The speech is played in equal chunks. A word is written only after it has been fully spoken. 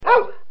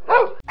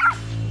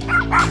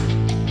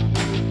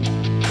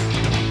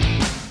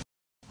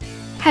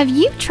Have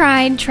you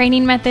tried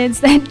training methods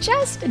that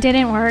just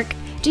didn't work?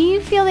 Do you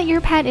feel that your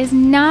pet is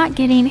not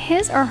getting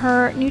his or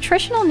her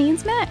nutritional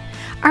needs met?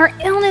 Are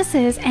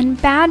illnesses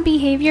and bad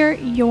behavior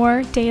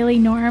your daily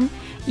norm?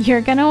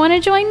 You're going to want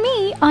to join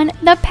me on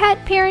the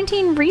Pet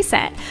Parenting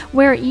Reset,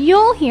 where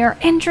you'll hear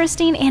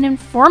interesting and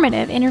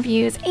informative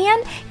interviews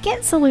and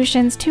get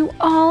solutions to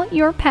all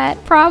your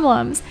pet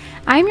problems.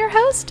 I'm your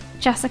host,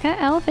 Jessica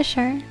L.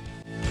 Fisher.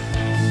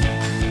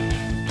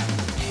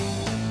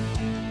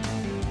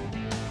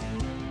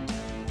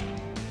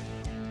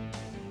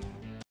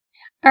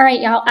 All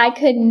right, y'all, I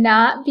could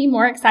not be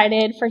more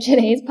excited for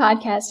today's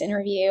podcast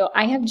interview.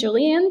 I have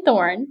Julianne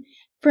Thorne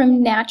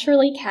from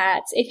Naturally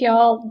Cats. If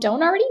y'all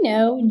don't already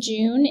know,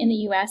 June in the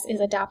U.S.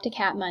 is Adopt a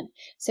Cat Month.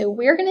 So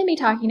we're going to be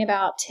talking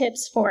about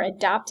tips for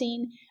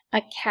adopting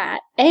a cat.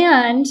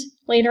 And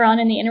later on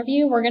in the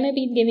interview, we're going to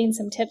be giving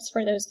some tips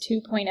for those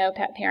 2.0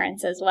 pet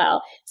parents as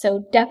well.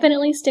 So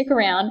definitely stick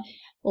around.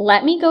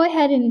 Let me go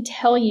ahead and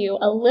tell you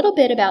a little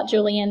bit about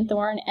Julianne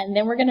Thorne, and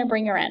then we're going to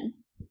bring her in.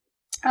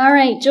 All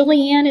right,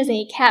 Julianne is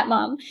a cat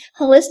mom,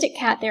 holistic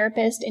cat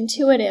therapist,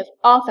 intuitive,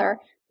 author,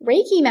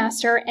 Reiki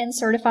master, and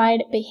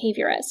certified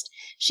behaviorist.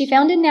 She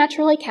founded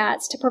Naturally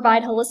Cats to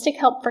provide holistic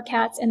help for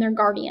cats and their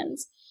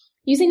guardians.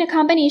 Using a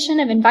combination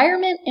of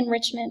environment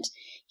enrichment,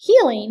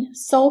 healing,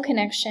 soul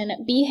connection,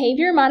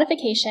 behavior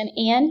modification,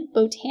 and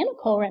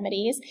botanical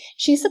remedies,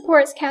 she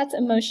supports cats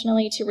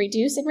emotionally to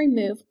reduce and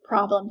remove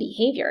problem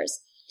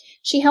behaviors.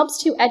 She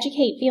helps to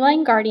educate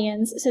feline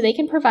guardians so they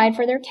can provide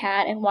for their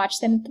cat and watch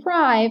them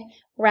thrive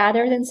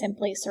rather than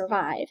simply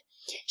survive.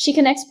 She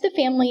connects with the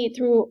family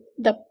through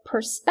the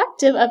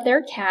perspective of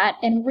their cat,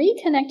 and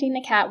reconnecting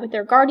the cat with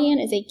their guardian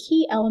is a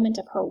key element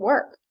of her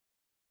work.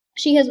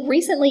 She has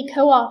recently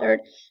co-authored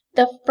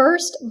the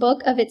first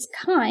book of its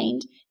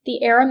kind,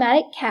 The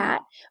Aromatic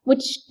Cat,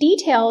 which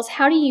details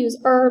how to use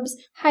herbs,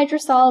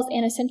 hydrosols,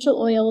 and essential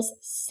oils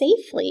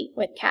safely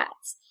with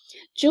cats.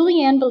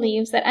 Julianne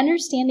believes that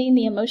understanding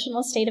the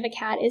emotional state of a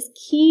cat is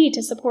key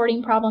to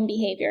supporting problem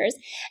behaviors,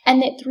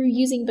 and that through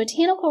using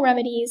botanical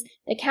remedies,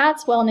 the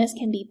cat's wellness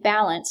can be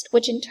balanced,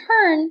 which in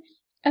turn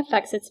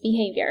affects its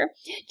behavior.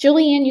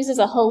 Julianne uses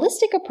a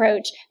holistic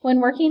approach when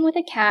working with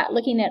a cat,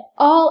 looking at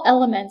all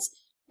elements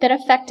that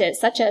affect it,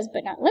 such as,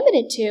 but not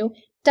limited to,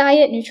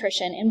 diet,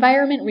 nutrition,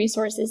 environment,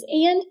 resources,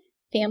 and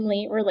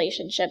family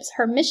relationships.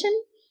 Her mission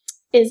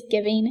is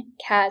giving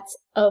cats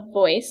a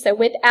voice. So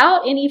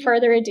without any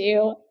further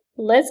ado,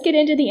 let's get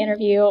into the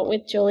interview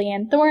with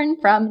Julianne Thorne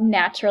from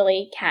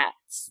Naturally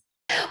Cats.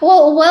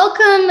 Well,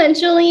 welcome,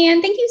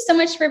 Julianne. Thank you so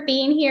much for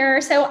being here.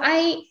 So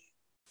I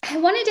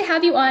wanted to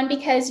have you on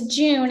because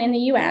June in the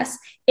U.S.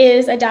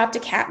 is Adopt a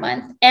Cat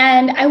Month.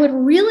 And I would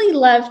really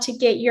love to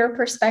get your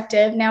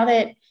perspective now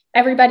that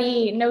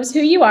everybody knows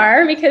who you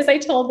are, because I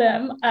told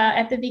them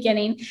at the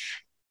beginning,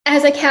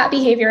 as a cat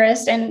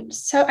behaviorist. And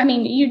so, I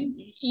mean,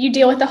 you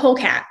deal with the whole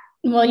cat.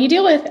 Well, you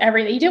deal with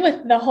everything. You deal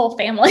with the whole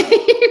family.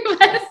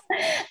 But,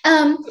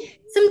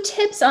 some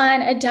tips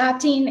on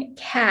adopting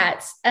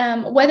cats,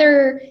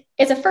 whether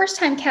it's a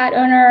first-time cat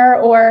owner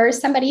or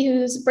somebody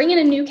who's bringing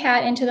a new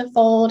cat into the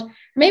fold, or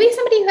maybe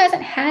somebody who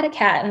hasn't had a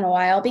cat in a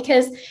while,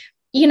 because,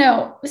 you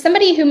know,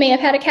 somebody who may have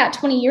had a cat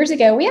 20 years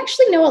ago, we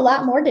actually know a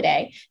lot more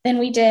today than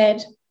we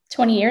did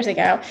 20 years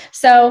ago.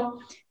 So,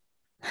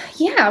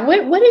 yeah, what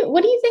do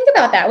you think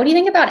about that? What do you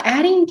think about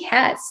adding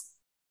cats?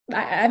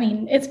 I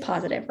mean, it's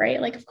positive,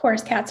 right? Like, of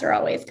course, cats are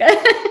always good.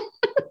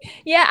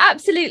 Yeah,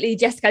 absolutely,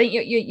 Jessica. I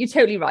think you're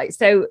totally right.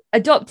 So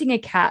adopting a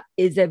cat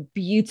is a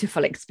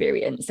beautiful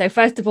experience. So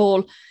first of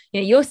all,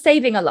 you're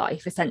saving a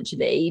life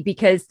essentially,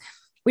 because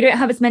we don't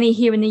have as many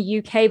here in the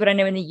UK, but I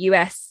know in the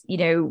US,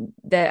 and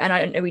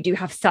I don't know, we do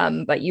have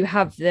some, but you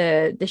have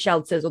the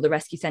shelters or the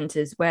rescue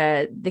centers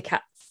where the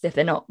cats, if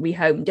they're not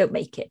rehomed, don't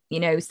make it,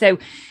 So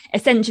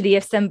essentially,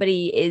 if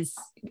somebody is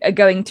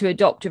going to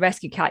adopt a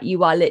rescue cat,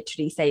 you are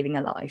literally saving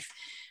a life.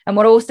 And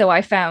what also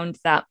I found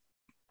that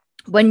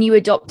when you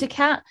adopt a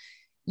cat,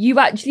 you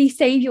actually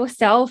save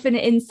yourself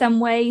in some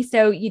way.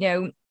 So,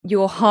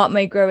 your heart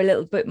may grow a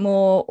little bit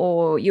more,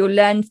 or you'll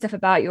learn stuff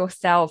about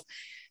yourself,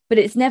 but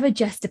it's never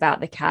just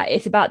about the cat.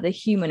 It's about the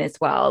human as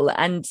well.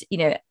 And,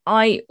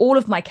 all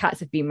of my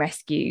cats have been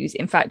rescues.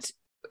 In fact,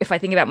 if I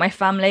think about my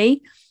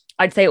family,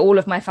 I'd say all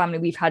of my family,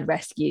 we've had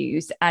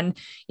rescues, and,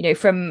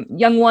 from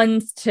young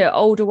ones to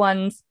older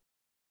ones,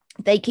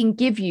 they can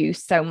give you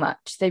so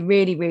much. They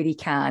really, really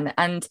can.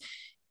 And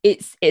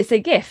it's a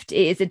gift.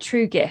 It is a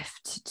true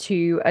gift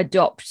to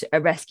adopt a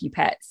rescue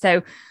pet.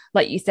 So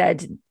like you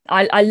said,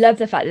 I love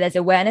the fact that there's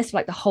awareness for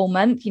like the whole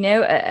month,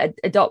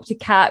 adopt a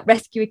cat,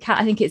 rescue a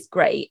cat. I think it's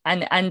great.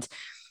 And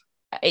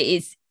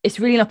it's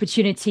really an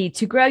opportunity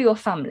to grow your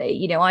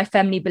family. I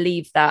firmly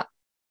believe that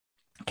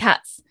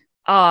cats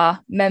are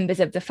members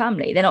of the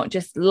family. They're not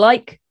just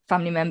like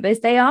family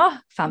members, they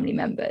are family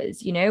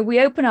members. We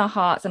open our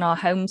hearts and our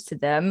homes to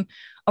them,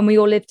 and we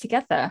all live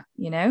together.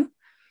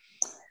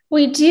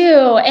 We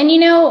do. And,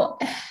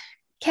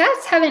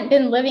 cats haven't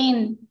been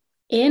living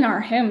in our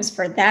homes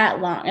for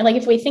that long. And like,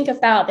 if we think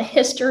about the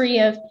history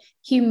of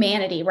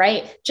humanity,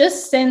 right?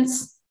 Just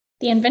since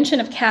the invention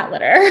of cat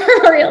litter,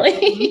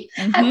 really.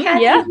 Have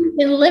cats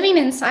been living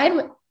inside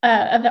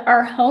of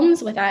our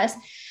homes with us.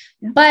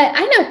 But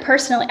I know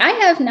personally, I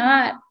have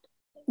not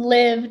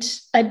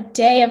lived a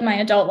day of my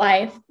adult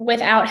life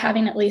without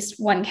having at least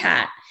one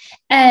cat.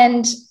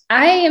 And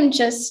I am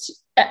just,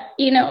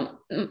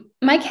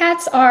 my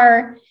cats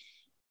are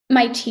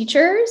my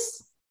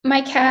teachers.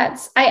 My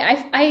cats,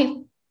 I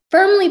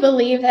firmly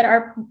believe that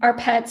our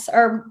pets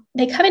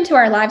they come into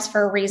our lives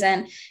for a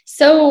reason.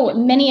 So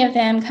many of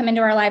them come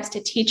into our lives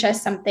to teach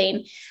us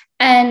something.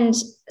 And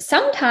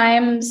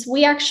sometimes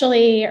we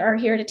actually are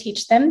here to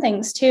teach them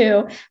things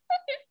too.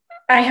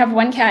 I have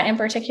one cat in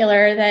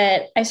particular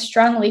that I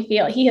strongly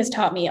feel he has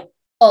taught me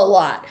a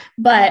lot,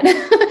 but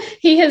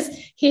he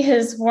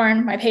has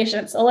worn my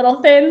patience a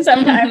little thin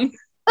sometimes.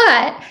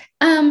 But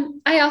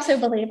I also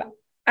believe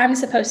I'm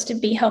supposed to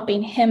be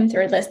helping him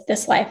through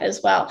this life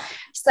as well.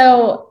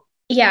 So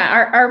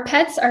yeah, our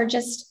pets are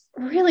just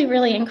really,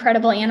 really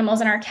incredible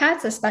animals, and our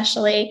cats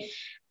especially,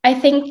 I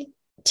think,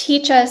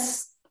 teach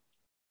us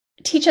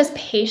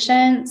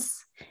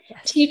patience,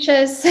 teach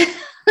us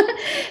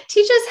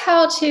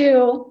how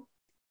to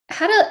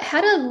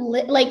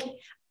like,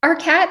 our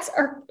cats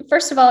are,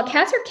 first of all,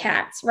 cats are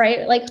cats,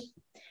 right? Like,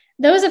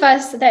 those of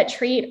us that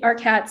treat our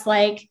cats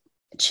like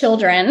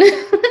children,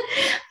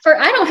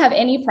 I don't have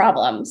any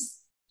problems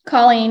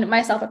calling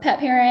myself a pet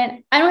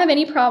parent. I don't have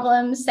any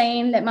problems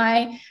saying that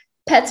my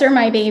pets are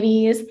my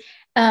babies.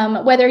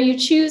 Whether you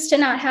choose to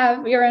not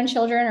have your own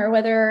children or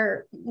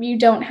whether you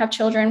don't have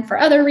children for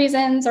other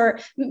reasons, or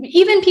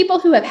even people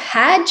who have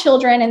had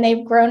children and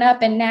they've grown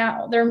up and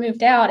now they're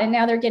moved out and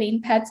now they're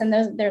getting pets, and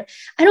I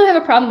don't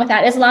have a problem with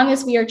that, as long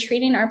as we are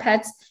treating our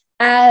pets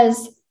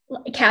as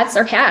cats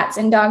are cats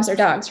and dogs are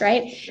dogs,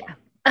 right?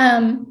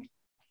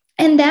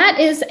 And that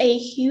is a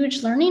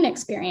huge learning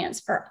experience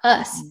for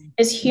us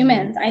as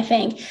humans, I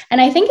think. And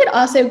I think it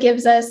also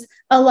gives us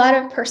a lot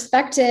of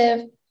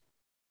perspective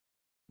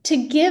to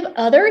give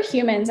other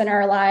humans in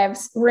our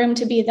lives room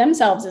to be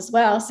themselves as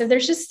well. So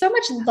there's just so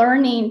much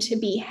learning to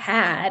be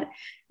had.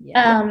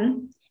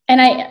 And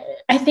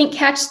I think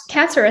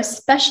cats are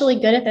especially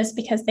good at this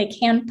because they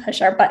can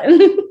push our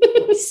buttons.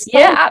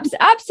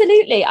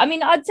 Absolutely. I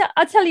mean,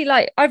 I'll tell you,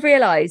 like, I've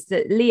realized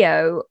that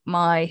Leo,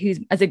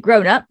 who's as a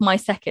grown up, my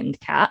second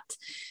cat,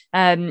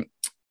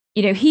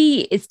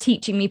 he is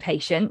teaching me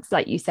patience.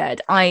 Like you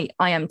said, I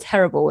am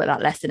terrible at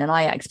that lesson, and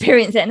I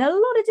experience it in a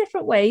lot of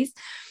different ways.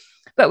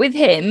 But with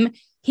him,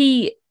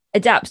 he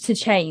adapts to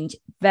change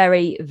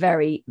very,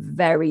 very,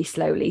 very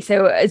slowly.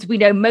 So as we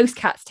know, most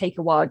cats take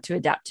a while to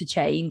adapt to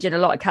change, and a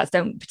lot of cats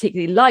don't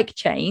particularly like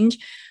change.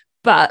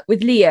 But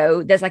with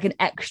Leo, there's like an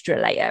extra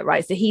layer,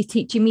 right? So he's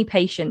teaching me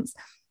patience.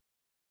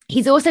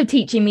 He's also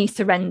teaching me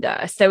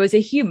surrender. So as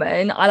a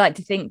human, I like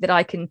to think that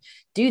I can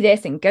do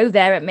this and go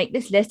there and make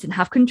this list and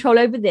have control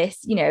over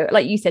this.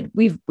 Like you said,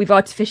 we've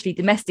artificially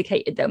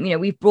domesticated them.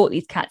 We've brought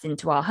these cats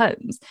into our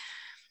homes.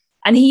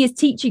 And he is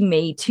teaching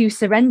me to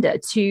surrender,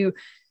 to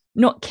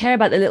not care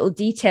about the little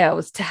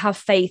details, to have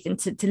faith and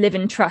to live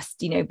in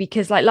trust,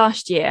 because like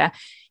last year,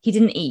 he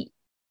didn't eat.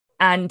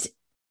 And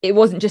it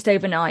wasn't just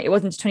overnight. It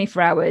wasn't just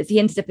 24 hours. He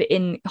ended up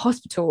in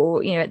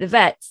hospital, at the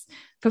vets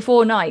for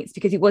 4 nights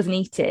because he wasn't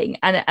eating.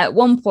 And at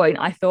one point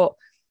I thought,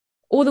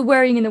 all the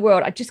worrying in the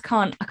world, I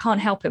can't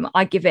help him.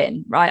 I give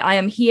in, right? I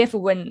am here for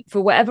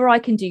whatever I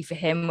can do for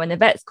him. When the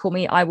vets call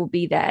me, I will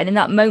be there. And in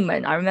that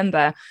moment, I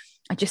remember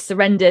I just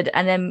surrendered.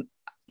 And then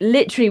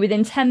literally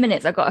within 10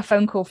 minutes, I got a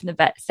phone call from the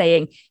vet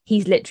saying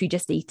he's literally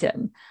just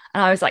eaten.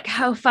 And I was like,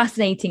 how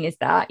fascinating is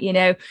that?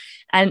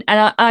 And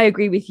I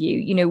agree with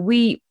you.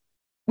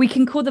 We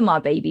can call them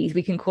our babies.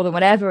 We can call them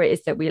whatever it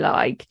is that we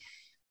like,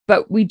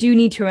 but we do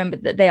need to remember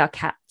that they are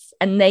cats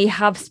and they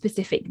have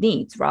specific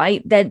needs,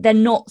 right? They're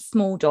not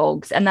small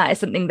dogs. And that is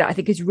something that I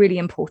think is really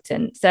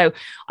important. So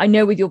I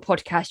know with your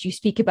podcast, you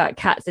speak about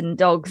cats and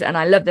dogs, and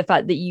I love the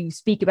fact that you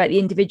speak about the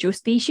individual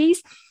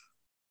species.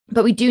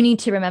 But we do need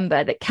to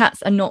remember that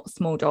cats are not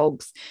small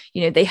dogs.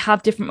 They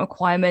have different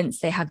requirements.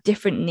 They have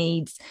different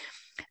needs.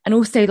 And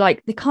also,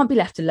 like, they can't be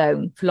left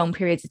alone for long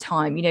periods of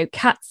time.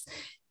 Cats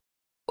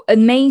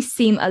may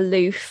seem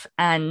aloof,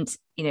 and,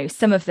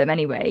 some of them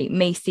anyway,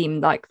 may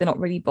seem like they're not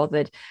really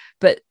bothered.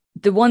 But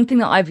the one thing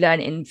that I've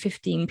learned in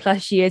 15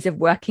 plus years of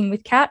working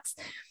with cats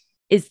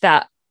is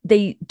that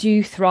they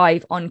do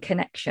thrive on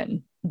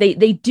connection. They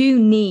do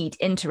need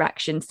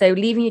interaction. So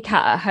leaving a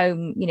cat at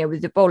home,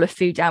 with a bowl of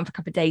food down for a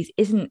couple of days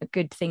isn't a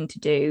good thing to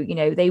do.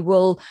 They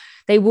will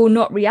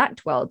not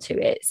react well to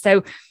it.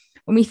 So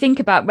when we think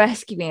about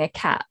rescuing a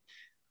cat,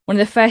 one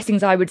of the first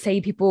things I would say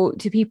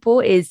to people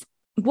is,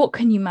 what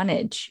can you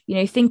manage?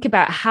 Think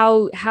about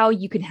how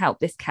you can help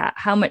this cat.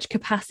 How much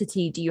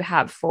capacity do you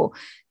have for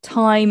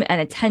time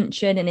and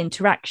attention and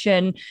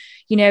interaction?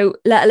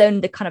 Let alone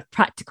the kind of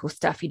practical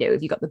stuff.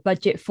 Have you got the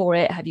budget for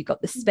it? Have you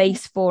got the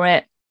space for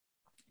it?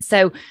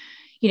 So,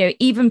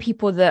 even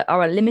people that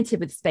are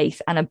limited with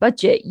space and a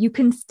budget, you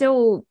can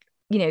still,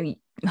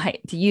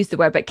 like to use the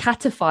word, but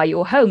catify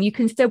your home. You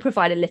can still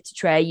provide a litter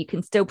tray. You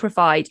can still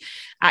provide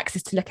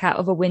access to look out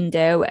of a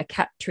window, a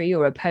cat tree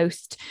or a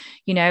post,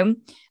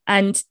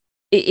 and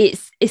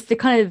it's the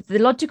kind of the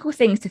logical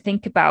things to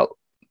think about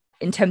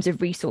in terms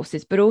of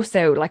resources, but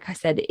also, like I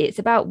said, it's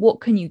about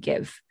what can you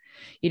give,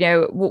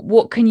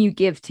 what can you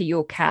give to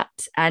your cat.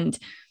 And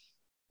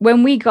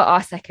when we got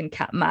our second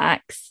cat,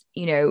 Max,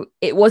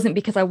 it wasn't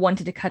because I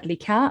wanted a cuddly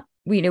cat.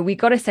 We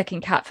got a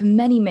second cat for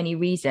many, many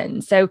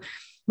reasons. So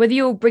whether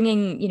you're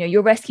bringing,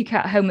 your rescue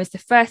cat home as the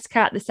first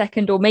cat, the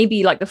second, or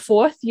maybe like the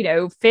fourth,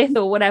 fifth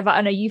or whatever.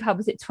 I know you've had,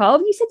 was it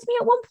 12? You said to me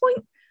at one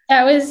point?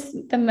 That was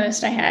the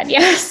most I had.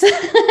 Yes.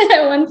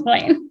 At one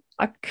point.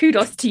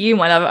 Kudos to you,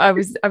 my love. I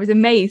was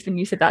amazed when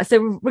you said that.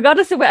 So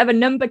regardless of whatever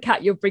number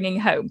cat you're bringing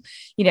home,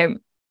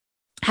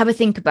 have a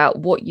think about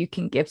what you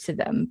can give to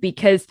them,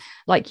 because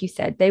like you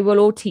said, they will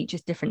all teach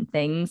us different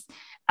things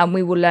and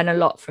we will learn a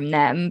lot from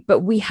them, but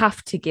we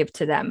have to give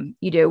to them.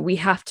 We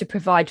have to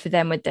provide for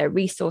them with their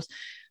resource,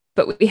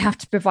 but we have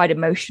to provide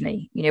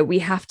emotionally. We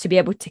have to be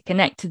able to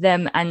connect to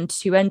them and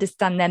to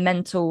understand their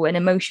mental and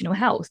emotional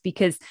health,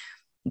 because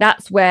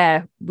that's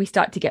where we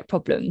start to get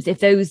problems. If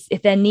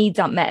their needs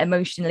aren't met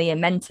emotionally and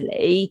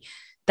mentally,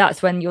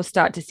 that's when you'll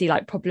start to see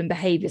like problem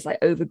behaviors like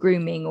over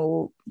grooming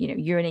or,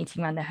 urinating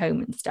around the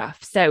home and stuff.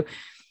 So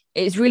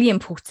it's really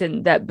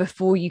important that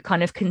before you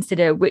kind of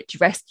consider which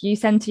rescue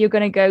center you're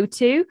going to go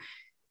to,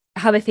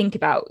 have a think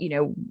about,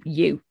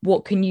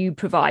 what can you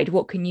provide?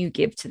 What can you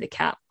give to the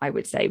cat? I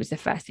would say was the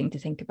first thing to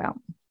think about.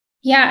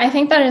 Yeah, I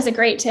think that is a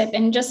great tip.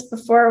 And just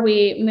before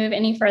we move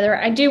any further,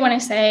 I do want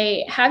to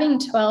say having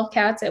 12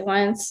 cats at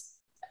once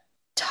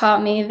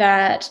taught me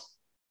that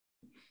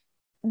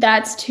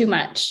that's too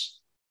much.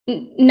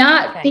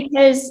 Not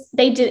because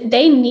they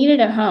needed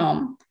a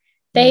home.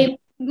 They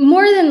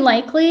more than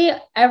likely,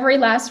 every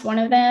last one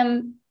of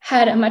them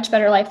had a much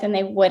better life than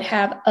they would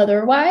have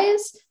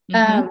otherwise,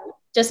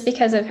 just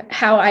because of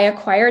how I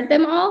acquired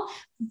them all.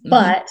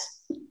 But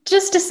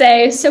just to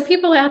say, so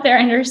people out there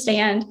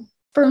understand,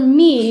 for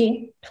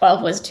me,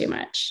 12 was too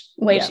much,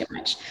 way too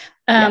much.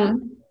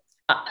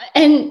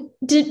 And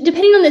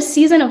depending on the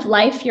season of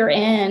life you're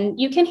in,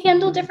 you can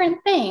handle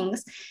different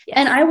things. Yes.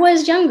 And I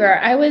was younger.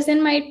 I was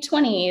in my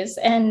 20s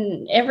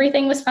and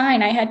everything was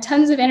fine. I had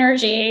tons of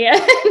energy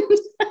and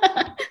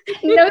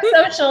no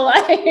social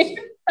life.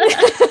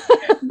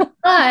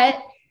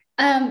 But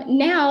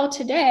now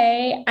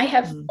today I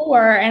have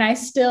 4 and I'm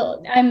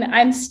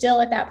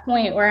still at that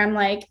point where I'm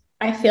like,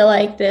 I feel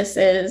like this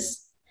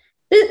is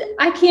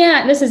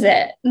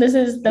it. This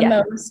is the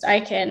most I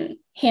can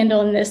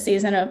handle in this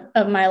season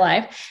of my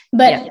life.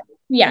 But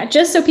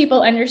just so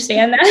people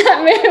understand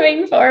that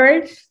moving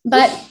forward.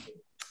 But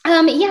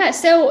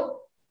so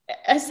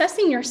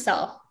assessing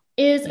yourself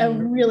is a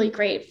really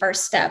great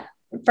first tip.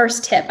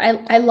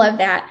 I love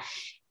that.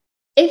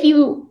 If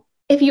you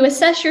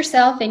assess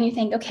yourself and you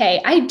think,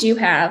 okay, I do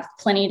have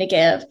plenty to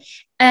give,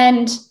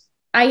 and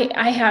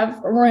I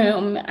have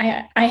room,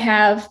 I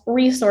have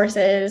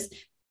resources,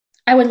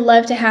 I would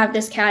love to have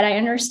this cat. I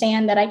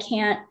understand that I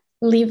can't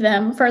leave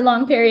them for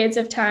long periods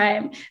of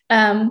time.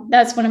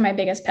 That's one of my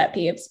biggest pet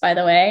peeves, by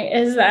the way,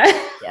 is that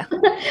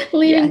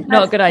leaving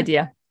not a good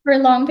idea for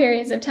long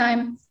periods of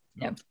time.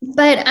 Yeah.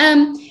 But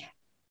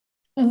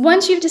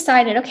once you've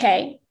decided,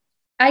 okay,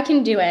 I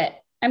can do it,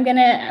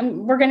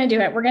 we're going to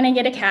do it. We're going to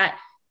get a cat.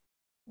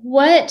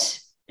 What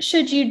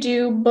should you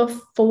do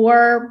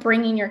before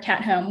bringing your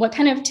cat home? What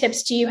kind of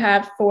tips do you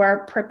have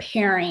for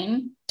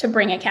preparing to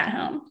bring a cat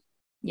home?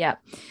 Yeah.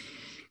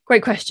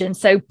 Great question.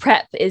 So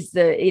prep is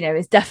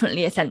is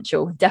definitely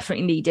essential,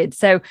 definitely needed.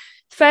 So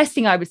first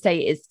thing I would say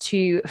is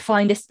to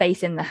find a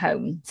space in the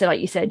home. So like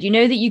you said,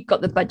 that you've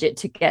got the budget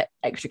to get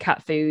extra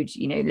cat food,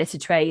 litter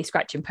tray,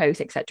 scratch and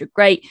post, etc.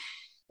 Great.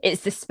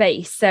 It's the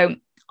space. So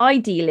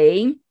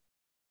ideally,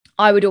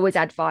 I would always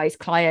advise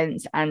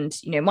clients and,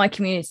 my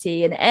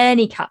community and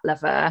any cat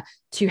lover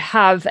to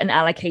have an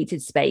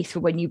allocated space for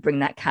when you bring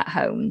that cat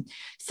home.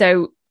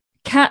 So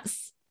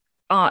cats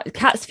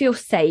feel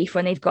safe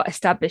when they've got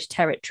established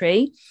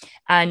territory,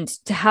 and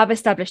to have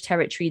established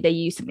territory, they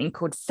use something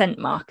called scent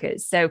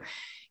markers. So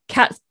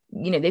cats,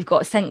 they've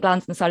got scent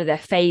glands on the side of their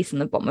face and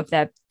the bottom of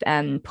their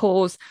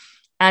paws.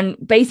 And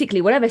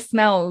basically whatever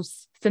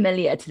smells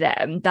familiar to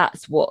them,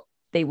 that's what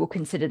they will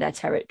consider their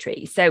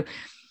territory. So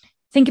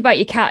think about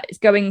your cat is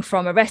going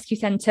from a rescue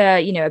center,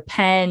 a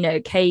pen, a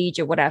cage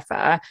or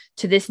whatever,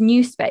 to this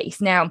new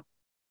space. Now,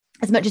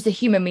 as much as a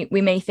human,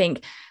 we may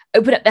think,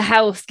 open up the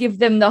house, give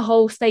them the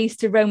whole space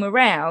to roam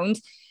around.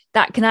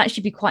 That can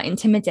actually be quite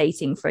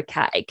intimidating for a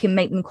cat. It can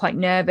make them quite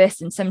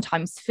nervous and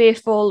sometimes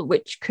fearful,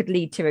 which could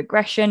lead to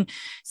aggression.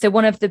 So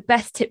one of the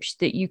best tips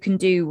that you can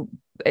do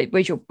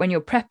when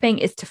you're prepping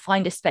is to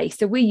find a space.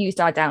 So we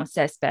used our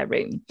downstairs spare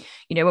room.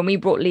 When we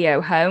brought Leo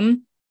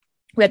home,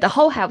 we had the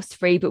whole house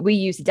free, but we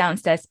used a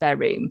downstairs spare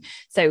room.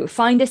 So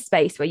find a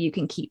space where you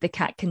can keep the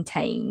cat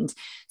contained.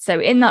 So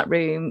in that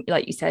room,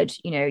 like you said,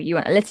 you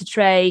want a litter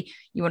tray,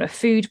 you want a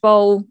food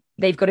bowl.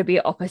 They've got to be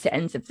at opposite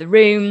ends of the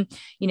room.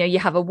 You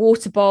have a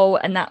water bowl,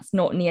 and that's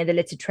not near the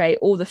litter tray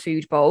or the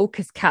food bowl,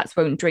 because cats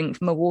won't drink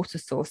from a water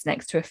source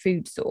next to a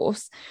food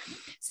source.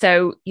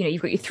 So,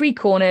 you've got your 3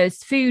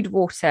 corners, food,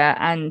 water,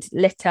 and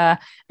litter,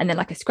 and then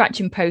like a scratch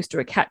and post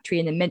or a cat tree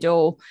in the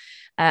middle.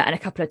 and a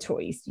couple of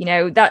toys.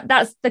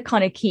 That's the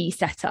kind of key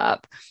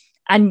setup.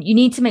 And you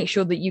need to make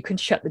sure that you can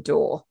shut the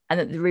door and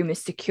that the room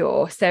is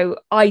secure. So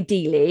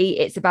ideally,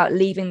 it's about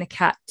leaving the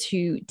cat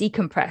to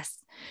decompress.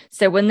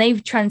 So when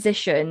they've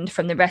transitioned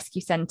from the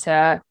rescue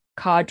centre,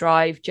 car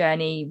drive,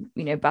 journey,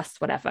 bus,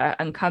 whatever,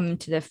 and come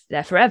to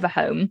their forever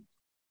home,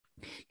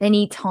 they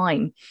need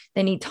time.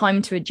 They need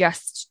time to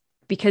adjust,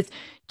 because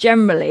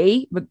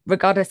generally,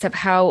 regardless of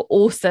how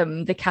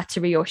awesome the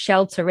cattery or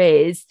shelter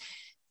is,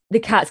 the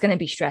cat's going to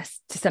be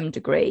stressed to some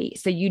degree.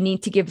 So you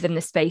need to give them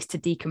the space to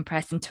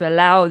decompress and to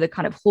allow the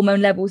kind of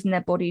hormone levels in their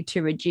body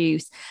to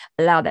reduce,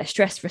 allow their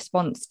stress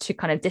response to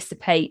kind of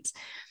dissipate,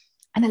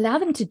 and allow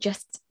them to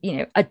just,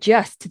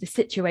 adjust to the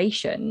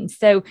situation.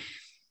 So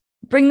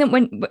bring them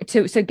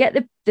get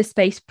the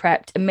space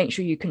prepped and make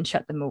sure you can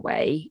shut them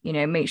away,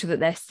 make sure that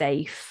they're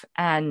safe.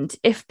 And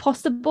if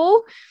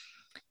possible,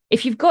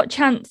 if you've got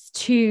chance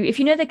to, if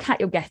you know the cat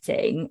you're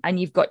getting and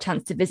you've got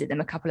chance to visit them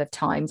a couple of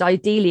times,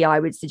 ideally, I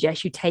would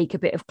suggest you take a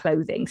bit of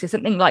clothing. So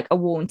something like a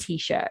worn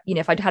t-shirt.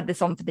 If I'd had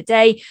this on for the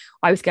day,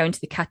 I was going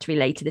to the cattery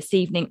later this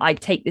evening,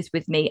 I'd take this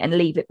with me and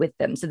leave it with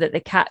them so that the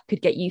cat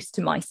could get used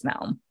to my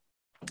smell.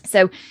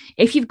 So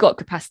if you've got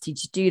capacity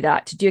to do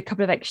that, to do a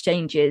couple of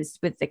exchanges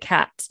with the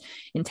cat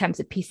in terms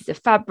of pieces of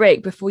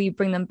fabric before you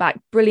bring them back,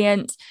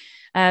 brilliant.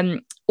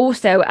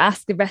 Also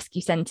ask the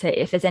rescue centre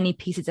if there's any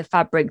pieces of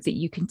fabric that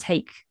you can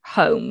take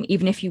home,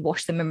 even if you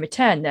wash them and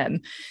return them.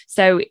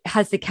 So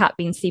has the cat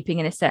been sleeping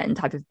in a certain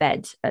type of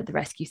bed at the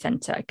rescue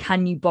centre?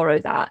 Can you borrow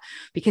that?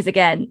 Because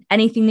again,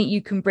 anything that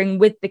you can bring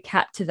with the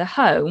cat to the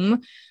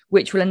home,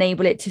 which will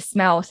enable it to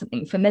smell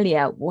something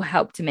familiar, will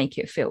help to make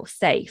it feel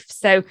safe.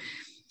 So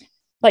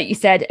like you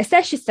said,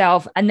 assess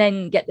yourself and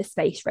then get the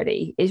space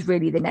ready is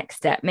really the next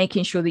step,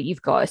 making sure that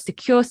you've got a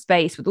secure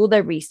space with all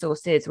their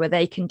resources where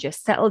they can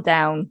just settle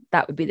down.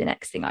 That would be the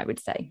next thing I would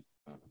say.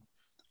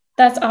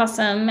 That's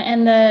awesome.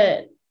 And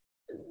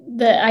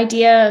the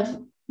idea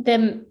of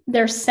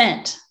their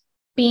scent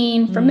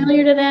being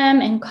familiar to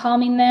them and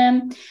calming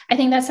them, I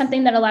think that's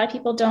something that a lot of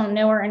people don't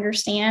know or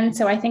understand.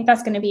 So I think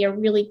that's going to be a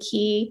really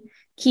key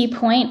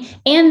point.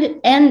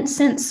 And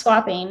scent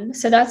swapping.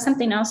 So that's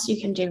something else you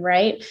can do,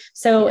 right?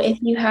 So if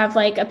you have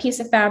like a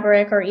piece of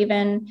fabric, or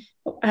even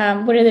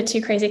what are the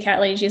two crazy cat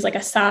ladies use, like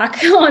a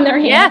sock on their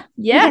hand?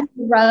 Yeah.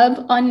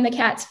 Rub on the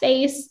cat's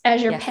face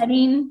as you're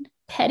petting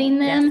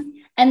them.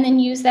 And then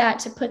use that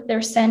to put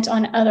their scent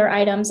on other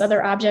items,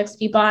 other objects.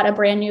 If you bought a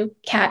brand new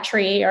cat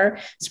tree or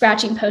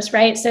scratching post,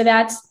 right? So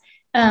that's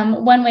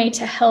one way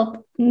to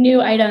help new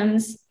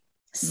items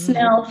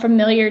smell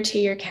familiar to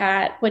your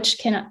cat, which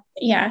can,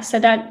 so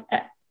that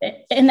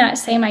in that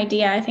same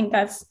idea, I think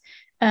that's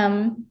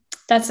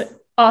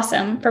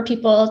awesome for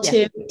people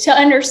to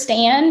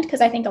understand, because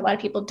I think a lot of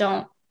people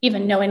don't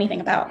even know anything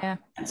about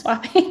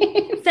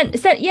swapping. Scent,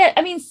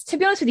 I mean, to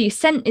be honest with you,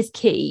 scent is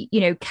key.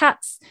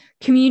 Cats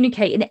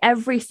communicate in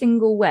every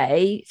single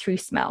way through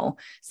smell.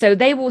 So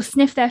they will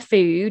sniff their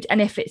food, and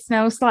if it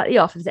smells slightly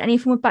off, if there's any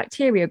form of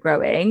bacteria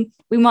growing,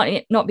 we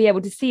might not be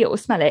able to see it or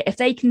smell it. If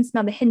they can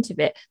smell the hint of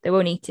it, they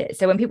won't eat it.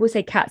 So when people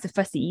say cats are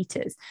fussy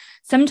eaters,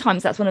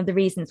 sometimes that's one of the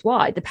reasons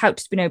why. The pouch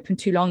has been open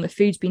too long, the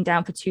food's been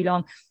down for too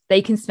long,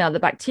 they can smell the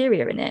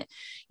bacteria in it.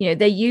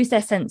 They use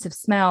their sense of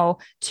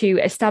smell to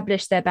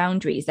establish their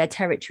boundaries, their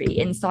territory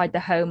inside the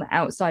home,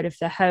 outside of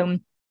the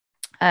home.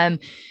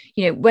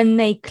 When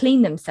they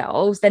clean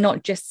themselves, they're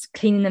not just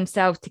cleaning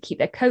themselves to keep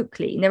their coat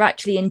clean. They're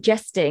actually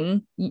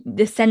ingesting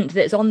the scent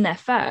that's on their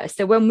fur.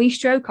 So when we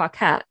stroke our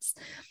cats,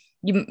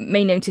 you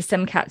may notice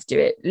some cats do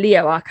it.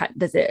 Leo, our cat,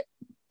 does it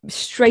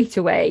straight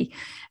away.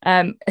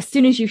 As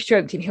soon as you've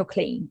stroked him, he'll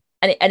clean.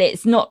 And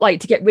it's not like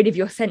to get rid of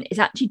your scent. It's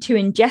actually to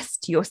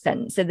ingest your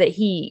scent so that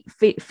he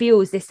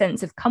feels this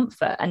sense of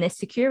comfort and this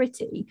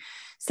security.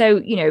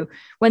 So,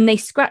 when they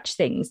scratch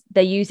things,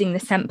 they're using the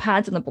scent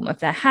pads on the bottom of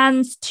their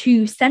hands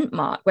to scent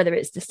mark, whether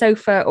it's the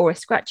sofa or a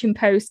scratching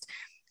post.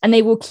 And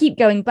they will keep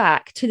going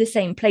back to the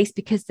same place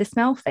because the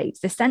smell fades,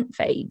 the scent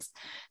fades.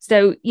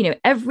 So,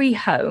 every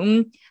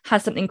home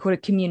has something called a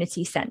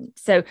community scent.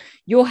 So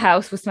your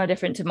house will smell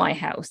different to my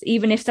house.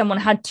 Even if someone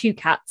had two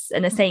cats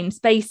in the same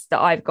space that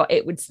I've got,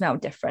 it would smell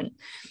different.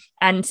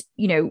 And,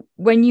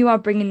 when you are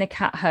bringing the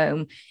cat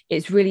home,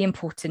 it's really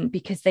important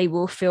because they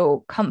will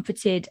feel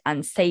comforted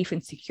and safe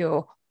and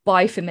secure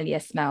by familiar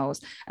smells.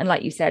 And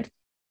like you said,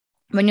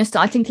 when you're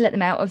starting to let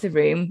them out of the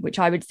room, which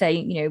I would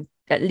say,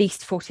 at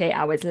least 48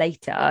 hours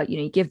later,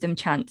 you give them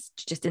chance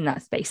to just in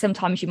that space.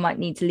 Sometimes you might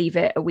need to leave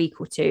it a week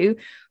or two.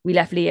 We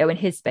left Leo in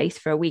his space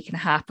for a week and a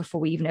half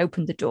before we even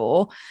opened the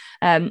door.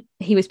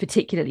 He was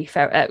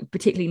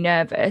particularly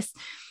nervous.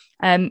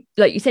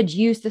 Like you said,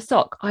 use the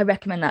sock. I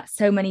recommend that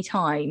so many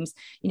times.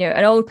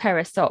 An old pair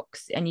of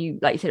socks, and you,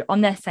 like you said,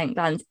 on their scent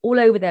glands all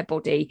over their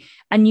body,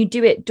 and you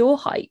do it door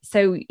height.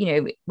 So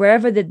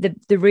wherever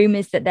the room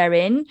is that they're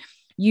in,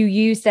 you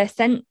use their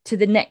scent to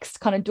the next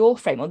kind of door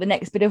frame or the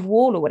next bit of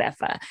wall or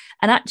whatever.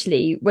 And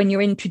actually, when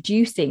you're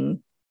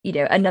introducing,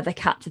 another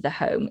cat to the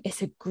home,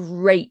 it's a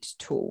great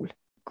tool,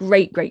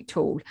 great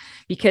tool,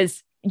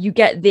 because you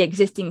get the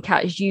existing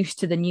cat used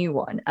to the new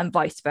one and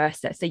vice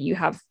versa. So you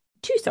have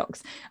two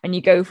socks, and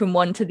you go from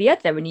one to the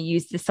other, and you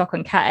use the sock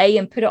on cat A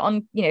and put it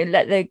on,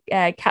 let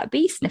the cat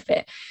B sniff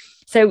it.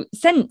 So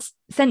scent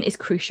is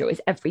crucial,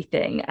 is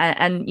everything.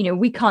 And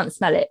we can't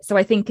smell it. So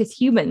I think as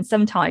humans,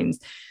 sometimes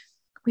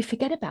we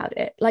forget about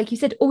it, like you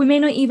said, or we may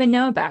not even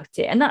know about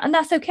it. And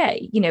that's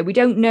okay. We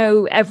don't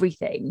know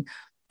everything.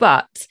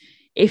 But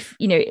if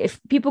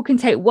people can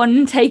take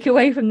one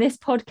takeaway from this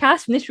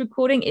podcast, from this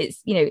recording,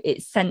 it's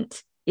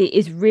scent. It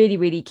is really,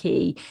 really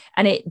key.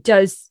 And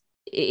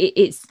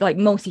it's like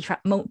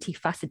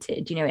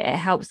multifaceted. It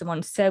helps them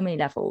on so many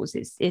levels.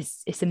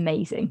 It's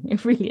amazing.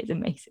 It really is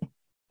amazing.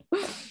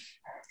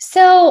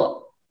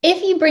 So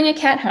if you bring a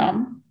cat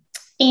home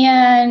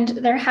and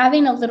they're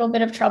having a little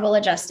bit of trouble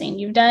adjusting,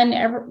 you've done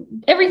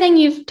everything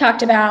you've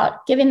talked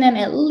about, giving them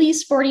at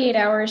least 48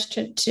 hours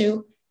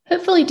to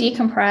hopefully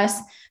decompress,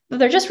 but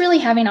they're just really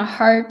having a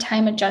hard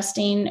time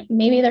adjusting.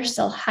 Maybe they're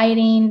still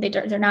hiding,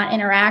 they're not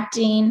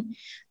interacting,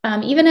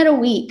 even at a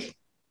week.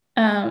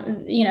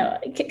 I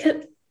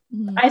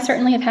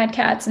certainly have had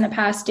cats in the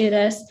past do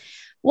this.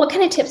 What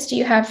kind of tips do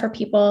you have for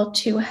people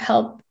to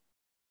help,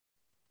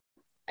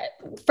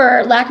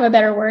 for lack of a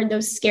better word,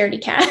 those scaredy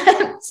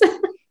cats?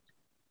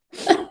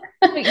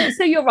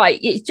 So you're right.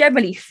 It's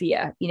generally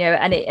fear,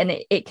 and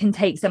it can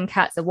take some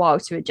cats a while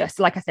to adjust.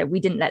 Like I said, we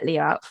didn't let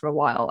Leo out for a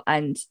while,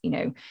 and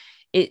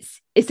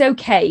it's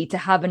okay to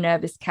have a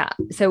nervous cat.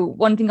 So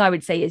one thing I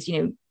would say is,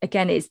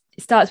 again, it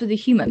starts with a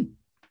human.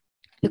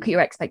 Look at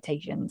your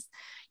expectations.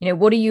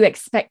 What are you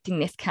expecting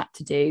this cat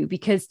to do?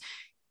 Because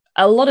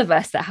a lot of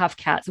us that have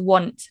cats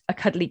want a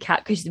cuddly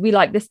cat because we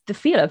like the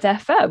feel of their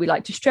fur. We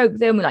like to stroke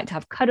them. We like to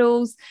have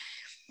cuddles.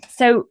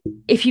 So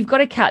if you've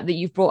got a cat that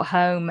you've brought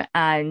home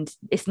and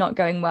it's not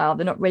going well,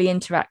 they're not really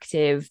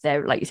interactive,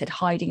 they're, like you said,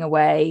 hiding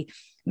away,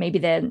 maybe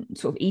they're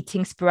sort of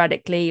eating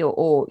sporadically,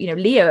 or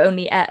Leo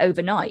only ate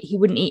overnight. He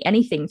wouldn't eat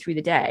anything through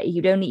the day.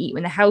 He'd only eat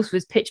when the house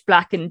was pitch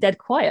black and dead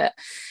quiet.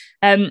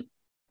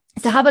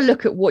 So have a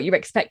look at what you're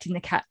expecting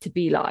the cat to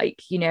be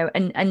like,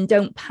 and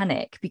don't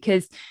panic,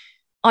 because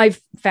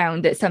I've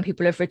found that some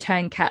people have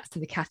returned cats to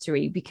the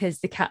cattery because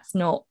the cat's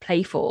not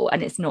playful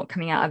and it's not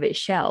coming out of its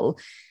shell.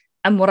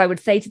 And what I would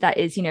say to that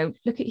is,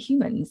 look at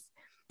humans.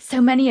 So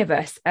many of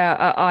us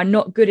are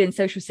not good in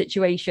social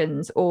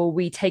situations, or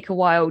we take a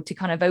while to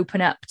kind of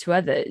open up to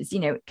others.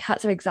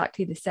 Cats are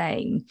exactly the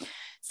same.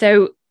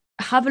 So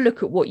have a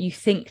look at what you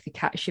think the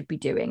cat should be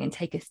doing and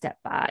take a step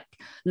back.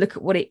 Look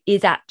at what it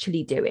is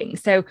actually doing.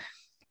 So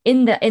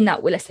in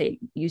that, well, let's say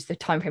use the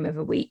time frame of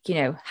a week,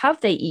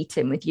 have they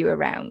eaten with you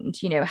around?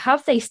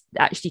 Have they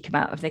actually come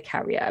out of the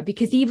carrier?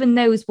 Because even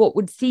those what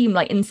would seem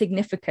like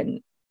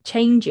insignificant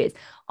changes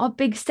are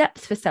big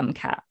steps for some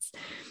cats.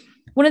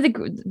 One of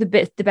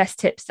the best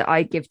tips that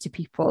I give to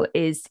people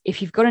is,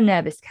 if you've got a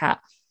nervous cat,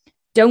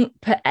 don't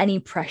put any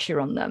pressure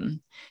on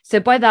them. So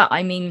by that,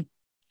 I mean,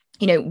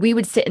 we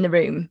would sit in the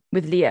room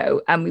with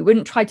Leo and we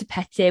wouldn't try to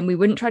pet him. We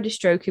wouldn't try to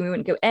stroke him. We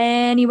wouldn't go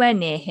anywhere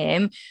near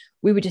him.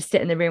 We would just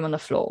sit in the room on the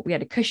floor. We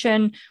had a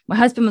cushion. My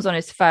husband was on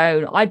his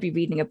phone. I'd be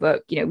reading a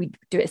book. We'd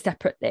do it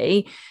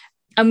separately.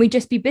 And we'd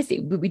just be busy.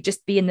 We'd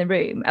just be in the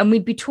room and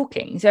we'd be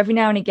talking. So every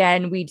now and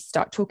again, we'd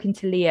start talking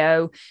to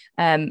Leo.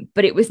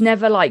 But it was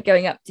never like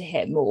going up to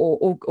him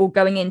or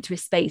going into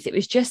his space. It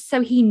was just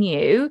so he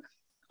knew,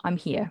 I'm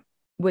here.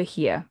 We're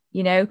here,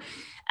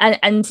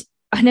 And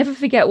I never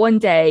forget, one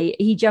day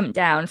he jumped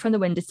down from the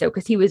windowsill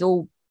because he was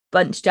all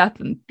bunched up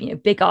and,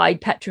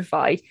 big-eyed,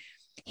 petrified.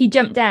 He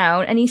jumped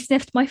down and he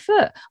sniffed my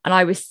foot. And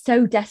I was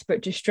so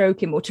desperate to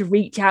stroke him or to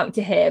reach out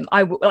to him.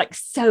 I was like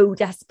so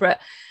desperate.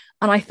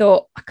 And I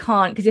thought, I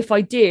can't, because if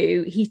I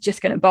do, he's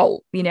just going to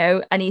bolt,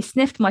 and he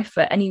sniffed my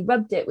foot and he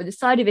rubbed it with the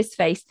side of his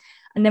face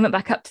and then went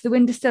back up to the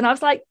windowsill. And I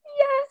was like,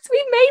 yes,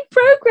 we made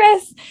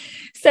progress.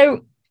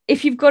 So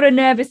if you've got a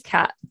nervous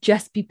cat,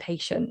 just be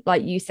patient.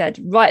 Like you said,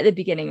 right at the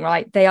beginning,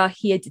 right? They are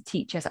here to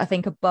teach us, I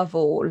think, above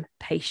all,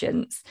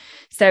 patience.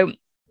 So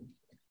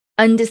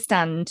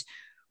understand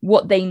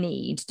what they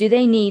need. Do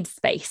they need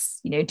space?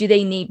 Do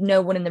they need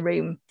no one in the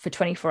room for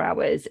 24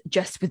 hours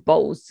just with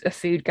bowls of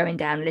food going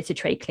down, litter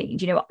tray cleaned?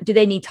 Do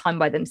they need time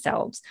by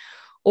themselves?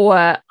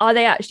 Or are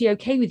they actually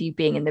okay with you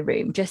being in the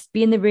room? Just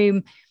be in the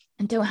room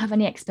and don't have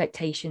any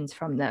expectations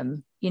from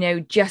them.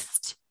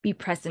 Just be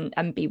present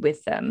and be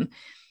with them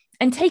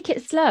and take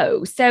it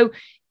slow. So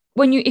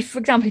for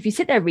example, if you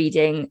sit there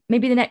reading,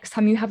 maybe the next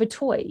time you have a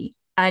toy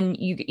and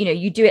you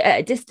do it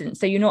at a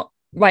distance, so you're not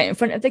right in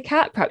front of the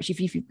cat. Perhaps if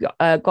you've got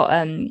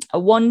a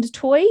wand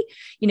toy,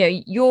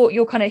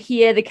 you're kind of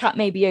here, the cat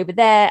may be over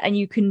there, and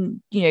you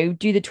can do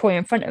the toy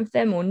in front of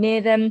them or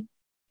near them.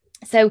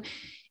 So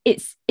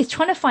it's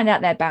trying to find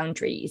out their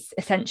boundaries.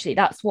 Essentially,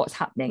 that's what's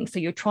happening. So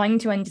you're trying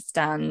to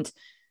understand,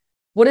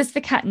 what does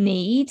the cat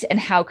need and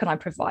how can I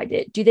provide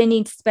it? Do they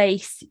need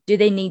space? Do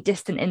they need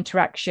distant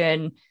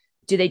interaction?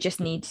 Do they just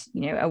need,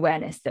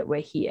 awareness that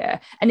we're here?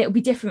 And it'll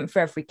be different for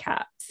every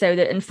cat. So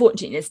that,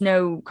 unfortunately, there's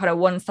no kind of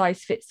one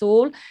size fits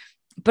all.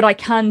 But I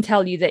can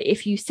tell you that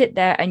if you sit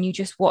there and you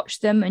just watch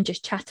them and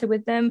just chatter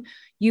with them,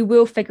 you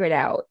will figure it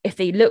out. If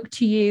they look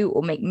to you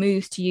or make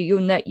moves to you,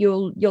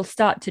 you'll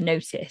start to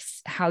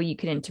notice how you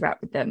can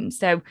interact with them.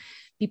 So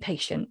be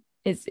patient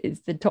is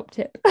the top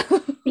tip.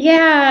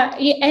 Yeah.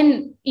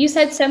 And you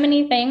said so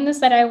many things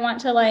that I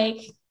want to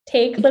like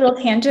take little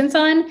tangents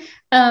on.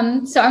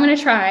 So I'm going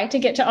to try to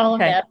get to all of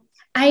them.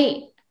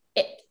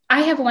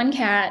 I have one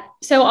cat.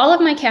 So all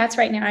of my cats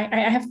right now,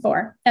 I have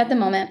 4 at the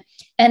moment,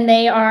 and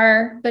they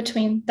are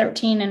between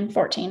 13 and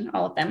 14,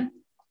 all of them.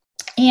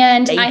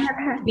 And I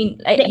have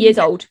been 8 years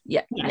old.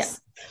 Yeah.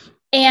 Yes. Yeah.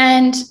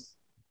 And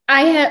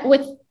I have,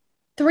 with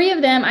 3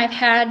 of them, I've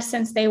had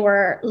since they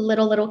were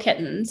little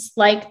kittens.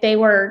 Like they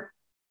were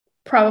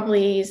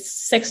probably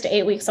 6 to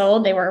 8 weeks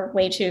old. They were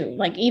way too,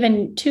 like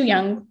even too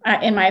young,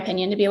 in my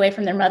opinion, to be away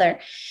from their mother.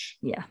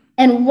 Yeah.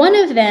 And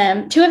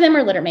 2 of them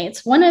are litter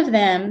mates. One of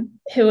them,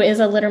 who is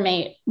a litter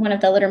mate, one of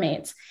the litter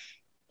mates,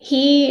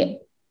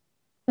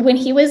 when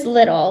he was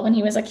little, when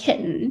he was a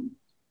kitten,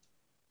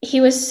 he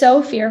was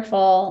so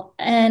fearful.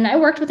 And I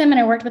worked with him and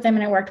I worked with him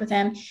and I worked with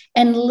him.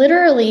 And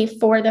literally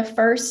for the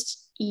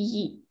first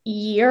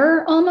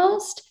year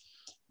almost,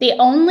 the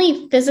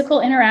only physical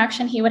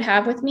interaction he would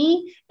have with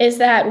me is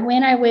that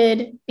when I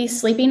would be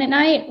sleeping at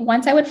night,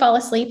 once I would fall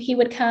asleep, he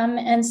would come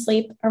and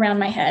sleep around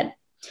my head.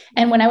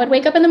 And when I would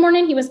wake up in the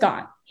morning, he was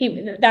gone.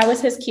 That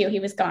was his cue. He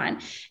was gone.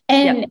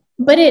 And,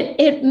 but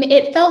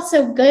it felt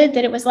so good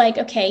that it was like,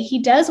 okay, he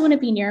does want to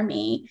be near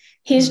me.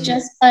 He's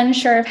just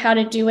unsure of how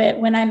to do it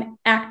when I'm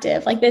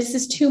active. Like this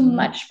is too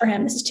much for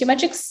him. This is too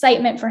much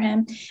excitement for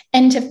him.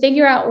 And to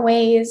figure out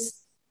ways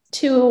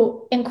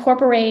to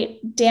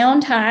incorporate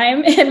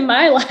downtime in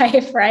my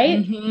life,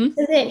 right?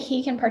 So that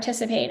he can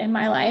participate in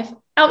my life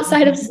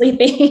outside of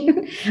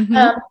sleeping.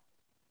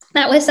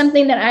 That was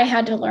something that I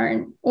had to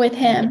learn with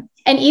him.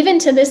 And even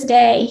to this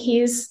day,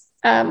 he's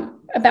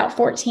about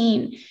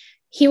 14.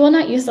 He will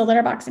not use the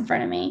litter box in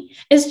front of me.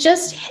 It's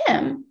just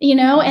him,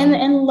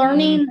 and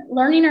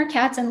learning our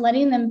cats and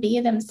letting them be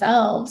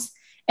themselves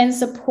and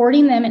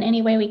supporting them in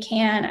any way we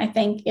can, I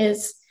think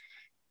is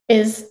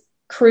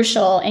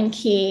crucial and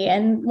key.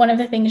 And one of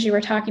the things you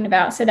were talking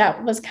about. So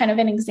that was kind of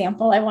an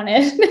example I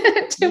wanted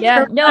to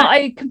provide. No,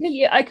 I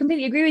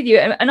completely agree with you.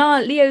 And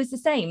our Leo's the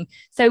same.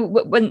 So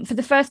when for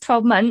the first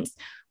 12 months,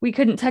 we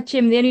couldn't touch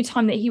him. The only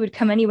time that he would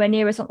come anywhere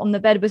near us on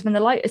the bed was when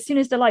as soon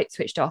as the light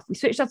switched off, we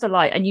switched off the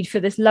light and you'd feel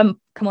this lump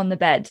come on the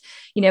bed,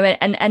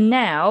 and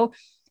now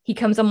he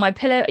comes on my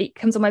pillow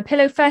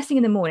first thing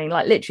in the morning,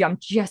 like literally I'm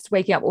just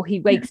waking up, or he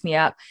wakes me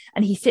up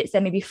and he sits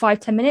there maybe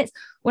 5-10 minutes.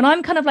 When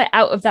I'm kind of like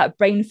out of that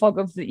brain fog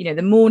of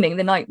the morning,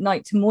 the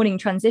night to morning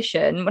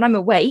transition, when I'm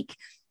awake,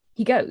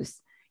 he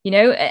goes,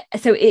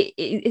 so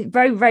it's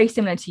very, very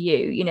similar to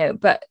you,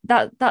 but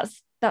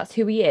that's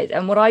who he is.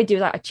 And what I do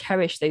is I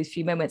cherish those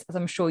few moments, as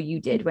I'm sure you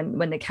did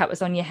when the cat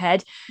was on your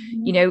head.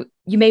 You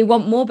may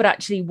want more, but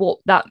actually what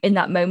that in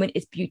that moment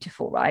is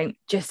beautiful, right?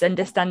 Just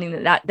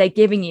understanding that they're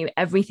giving you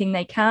everything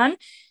they can.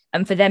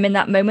 And for them in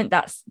that moment,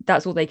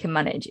 that's all they can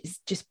manage.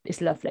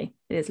 It's lovely.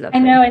 It is lovely.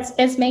 I know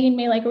it's making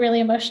me like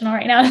really emotional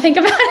right now to think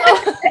about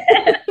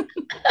it.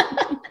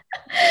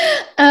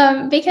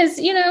 Because,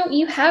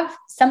 you have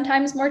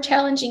sometimes more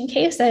challenging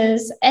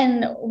cases,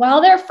 and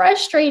while they're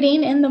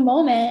frustrating in the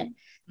moment,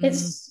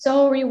 it's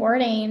so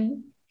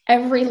rewarding,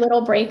 every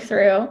little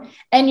breakthrough.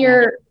 And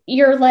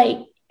you're like,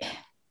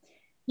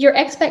 your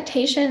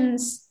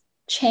expectations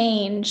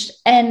change,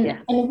 and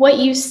what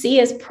you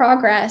see as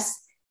progress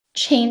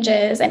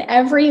changes. And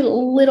every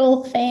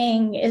little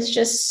thing is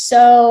just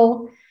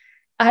so,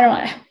 I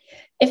don't know.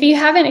 If you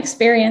haven't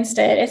experienced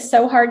it, it's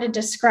so hard to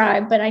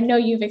describe, but I know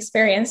you've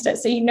experienced it.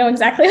 So you know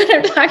exactly what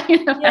I'm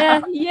talking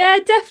about. Yeah,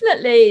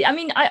 definitely. I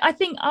mean, I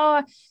think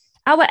our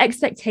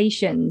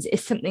expectations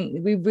is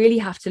something we really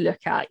have to look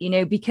at,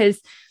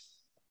 because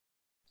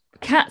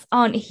cats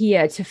aren't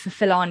here to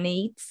fulfill our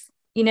needs,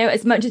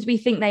 as much as we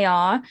think they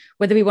are,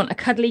 whether we want a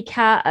cuddly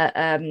cat,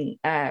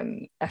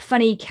 a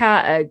funny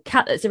cat, a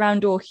cat that's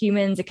around all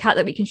humans, a cat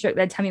that we can stroke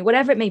their tummy,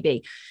 whatever it may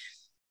be.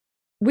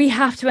 We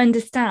have to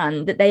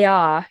understand that they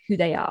are who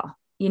they are,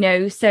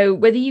 so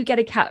whether you get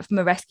a cat from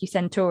a rescue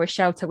centre or a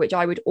shelter, which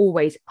I would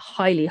always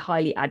highly,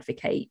 highly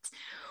advocate,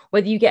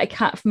 whether you get a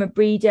cat from a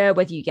breeder,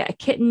 whether you get a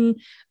kitten,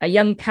 a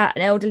young cat,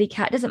 an elderly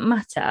cat, doesn't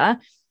matter.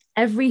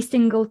 Every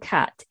single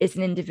cat is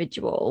an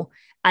individual,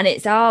 and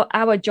it's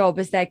our job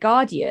as their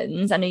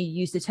guardians. I know you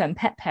use the term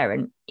pet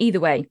parent, either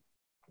way,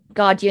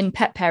 guardian,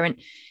 pet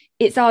parent.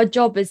 It's our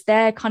job as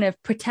their kind of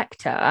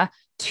protector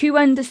to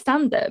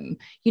understand them.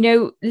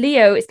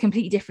 Leo is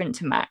completely different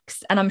to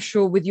Max. And I'm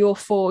sure with your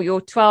 4, your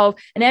 12,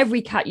 and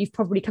every cat you've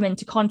probably come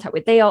into contact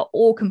with, they are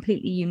all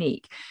completely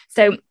unique.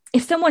 So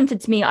if someone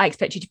said to me, I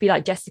expect you to be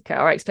like Jessica,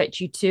 or I expect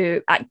you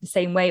to act the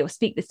same way or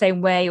speak the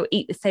same way or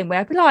eat the same way,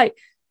 I'd be like,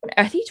 what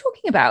on earth are you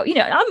talking about?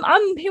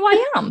 I'm who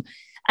I am.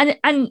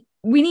 And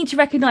we need to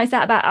recognize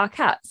that about our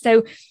cat.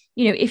 So,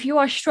 if you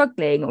are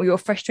struggling or you're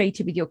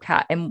frustrated with your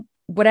cat in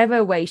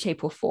whatever way,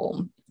 shape or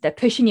form, they're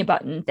pushing your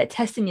buttons, they're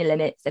testing your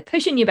limits, they're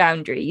pushing your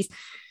boundaries,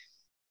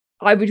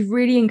 I would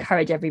really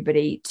encourage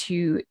everybody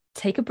to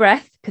take a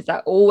breath, because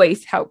that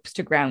always helps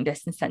to ground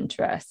us and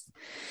center us.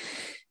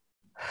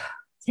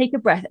 Take a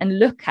breath and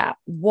look at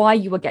why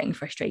you are getting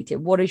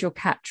frustrated. What is your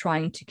cat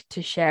trying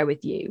to share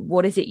with you?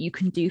 What is it you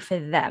can do for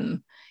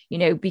them?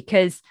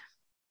 Because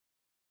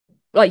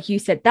like you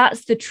said,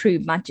 that's the true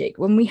magic.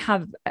 When we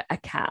have a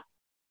cat,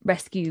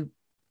 rescue,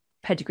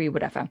 pedigree,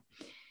 whatever,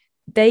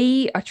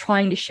 they are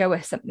trying to show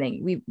us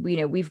something.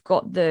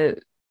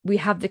 We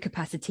have the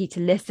capacity to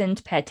listen,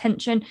 to pay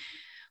attention.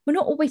 We're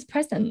not always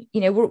present.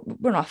 We're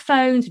on our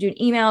phones, we're doing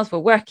emails, we're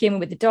working, we're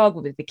with the dog,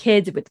 we're with the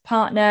kids, we're with the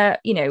partner.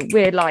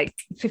 We're like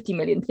 50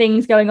 million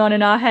things going on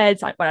in our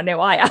heads. Well, I know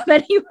I am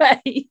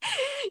anyway.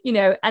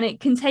 And it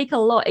can take a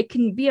lot. It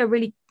can be a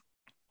really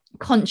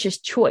conscious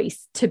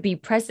choice to be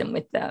present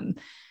with them.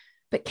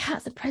 But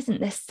cats are present.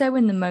 They're so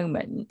in the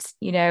moment,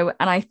 and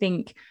I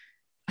think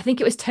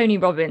it was Tony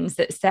Robbins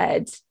that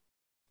said,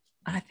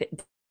 and I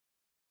think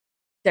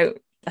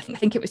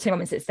it was Tony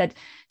Robbins that said,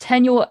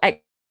 turn your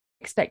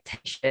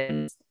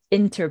expectations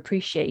into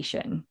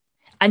appreciation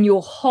and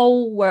your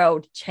whole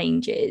world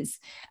changes.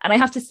 And I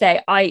have to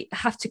say, I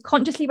have to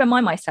consciously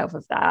remind myself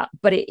of that,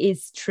 but it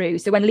is true.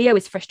 So when Leo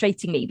is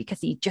frustrating me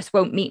because he just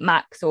won't meet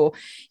Max, or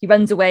he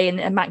runs away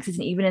and Max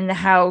isn't even in the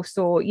house,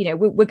 or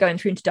we're going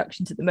through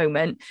introductions at the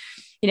moment,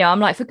 I'm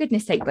like, for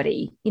goodness sake,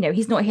 buddy,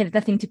 he's not here, there's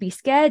nothing to be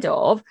scared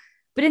of.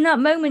 But in that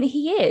moment,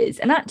 he is.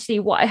 And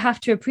actually, what I have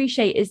to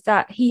appreciate is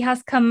that he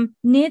has come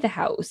near the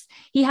house.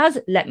 He has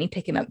let me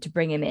pick him up to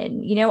bring him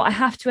in. I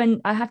have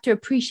to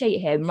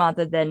appreciate him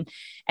rather than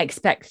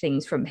expect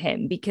things from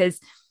him, because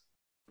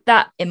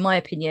that, in my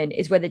opinion,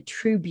 is where the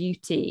true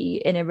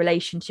beauty in a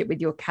relationship with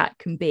your cat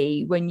can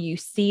be, when you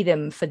see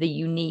them for the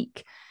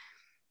unique,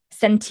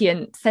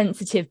 sentient,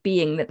 sensitive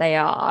being that they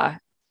are.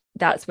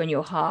 That's when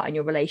your heart and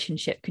your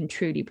relationship can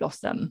truly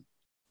blossom.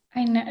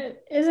 I know,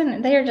 isn't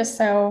it? They are just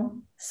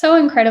so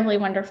incredibly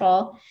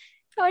wonderful.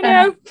 I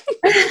know.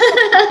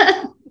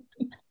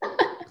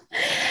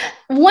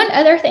 One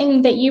other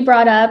thing that you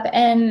brought up,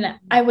 and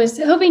I was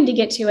hoping to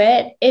get to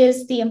it,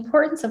 is the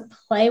importance of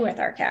play with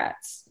our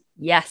cats.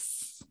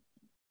 Yes.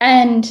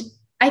 And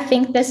I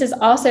think this is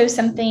also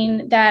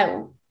something that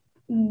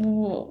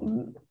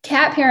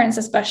cat parents,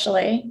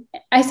 especially,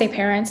 I say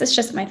parents, it's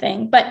just my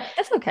thing, but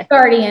that's okay,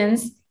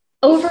 guardians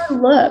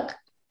overlook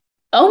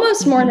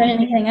almost more than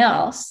anything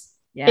else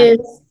is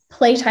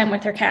playtime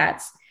with their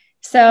cats.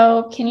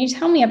 So can you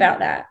tell me about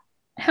that?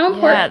 How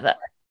important? Yeah,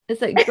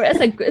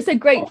 it's a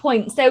great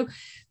point. So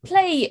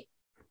play,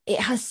 it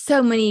has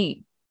so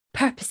many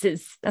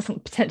purposes. That's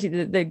not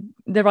potentially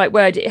the right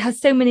word. It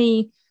has so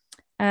many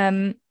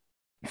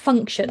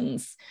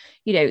functions,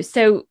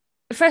 So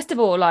first of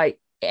all, like,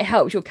 it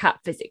helps your cat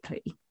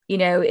physically.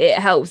 It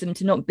helps them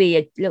to not be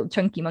a little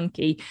chunky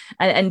monkey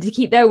and to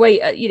keep their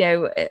weight,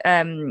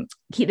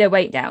 keep their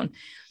weight down.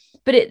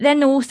 But it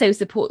then also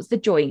supports the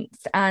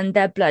joints and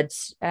their blood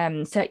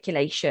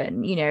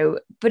circulation,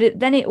 but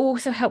it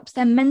also helps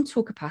their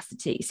mental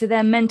capacity. So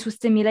their mental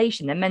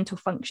stimulation, their mental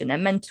function, their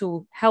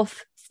mental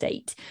health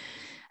state.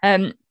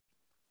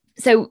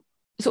 So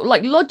sort of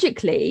like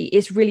logically,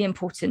 it's really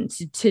important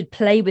to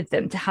play with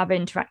them, to have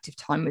interactive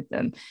time with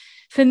them.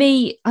 For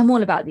me, I'm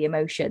all about the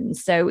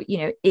emotions. So,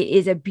 it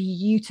is a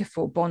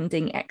beautiful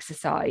bonding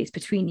exercise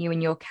between you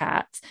and your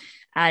cat.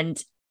 And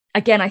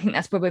again, I think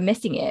that's where we're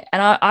missing it.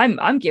 And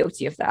I'm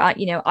guilty of that.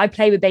 I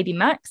play with baby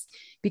Max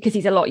because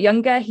he's a lot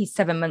younger. He's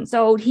 7 months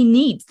old. He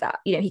needs that.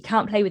 He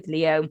can't play with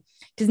Leo,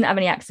 doesn't have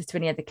any access to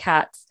any other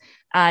cats.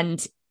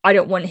 And I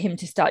don't want him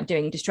to start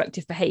doing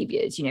destructive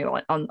behaviors,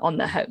 on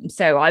the home.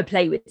 So I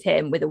play with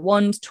him with a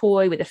wand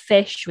toy, with a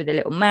fish, with a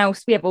little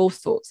mouse. We have all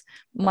sorts.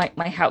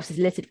 My house is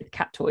littered with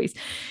cat toys.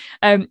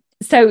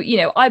 So,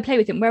 I play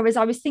with him. Whereas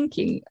I was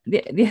thinking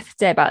the other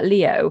day about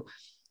Leo,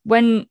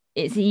 when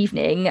it's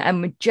evening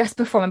and we're just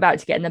before I'm about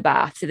to get in the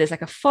bath. So there's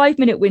like a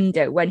 5-minute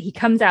window when he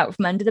comes out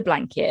from under the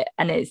blanket,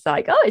 and it's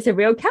like, oh, it's a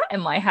real cat in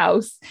my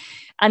house.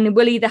 And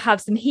we'll either have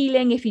some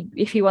healing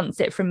if he wants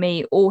it from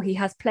me, or he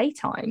has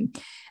playtime.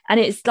 And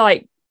it's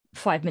like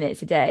 5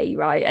 minutes a day,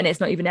 right? And it's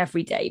not even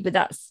every day, but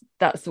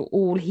that's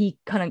all he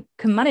kind of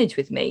can manage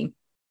with me.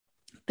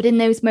 But in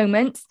those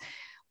moments,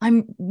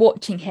 I'm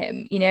watching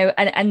him,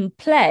 and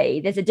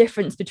play. There's a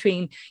difference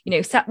between,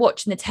 sat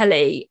watching the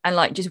telly and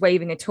like just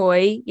waving a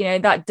toy,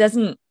 that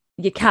doesn't,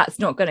 your cat's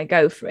not going to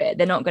go for it.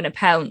 They're not going to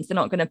pounce. They're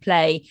not going to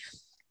play.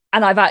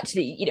 And I've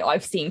actually,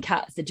 I've seen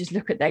cats that just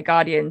look at their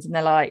guardians and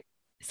they're like,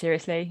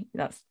 seriously,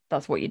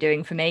 that's what you're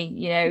doing for me.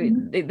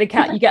 The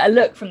cat, you get a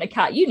look from the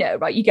cat,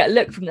 right? You get a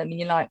look from them and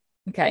you're like,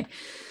 okay.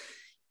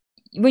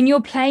 When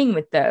you're playing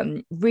with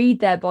them, read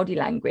their body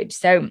language.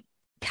 So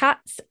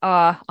cats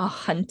are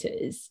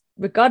hunters.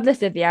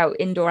 Regardless of the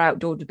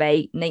indoor-outdoor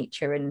debate,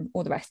 nature and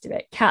all the rest of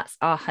it, cats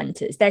are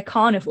hunters. They're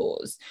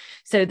carnivores.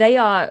 So they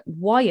are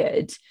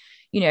wired,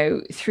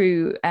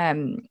 through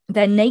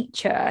their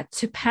nature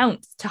to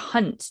pounce, to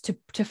hunt,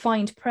 to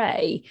find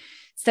prey.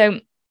 So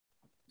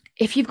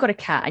if you've got a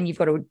cat and you've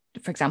got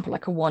for example,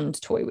 like a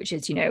wand toy, which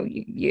is,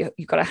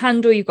 you've got a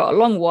handle, you've got a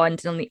long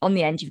wand, and on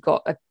the end you've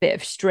got a bit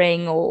of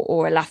string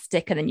or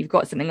elastic, and then you've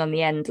got something on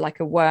the end like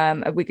a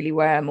worm, a wiggly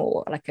worm,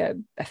 or like a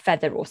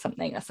feather or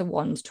something. That's a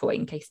wand toy,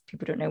 in case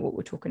people don't know what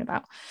we're talking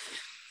about.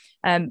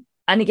 And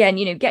again,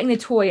 getting the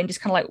toy and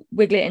just kind of like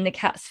wiggle it in the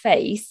cat's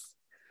face,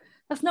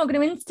 that's not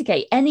going to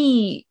instigate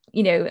any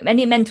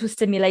mental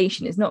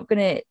stimulation. Is not going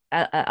to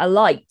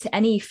alight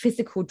any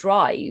physical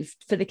drive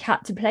for the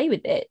cat to play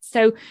with it.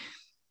 So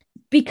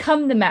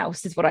become the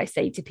mouse is what I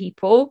say to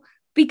people.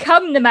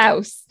 Become the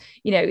mouse.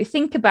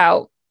 Think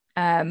about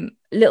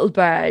little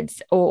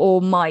birds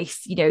or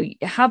mice.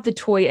 Have the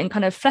toy and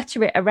kind of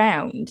flutter it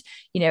around,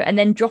 and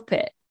then drop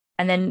it,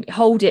 and then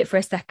hold it for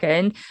a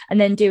second,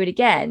 and then do it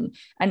again.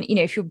 And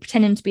if you're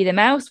pretending to be the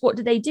mouse, what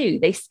do?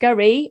 They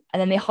scurry, and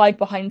then they hide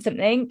behind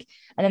something,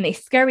 and then they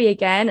scurry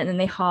again, and then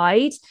they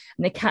hide,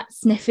 and the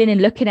cat's sniffing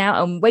and looking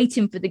out and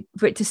waiting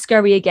for it to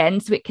scurry again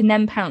so it can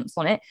then pounce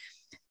on it.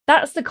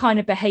 That's the kind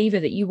of behavior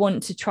that you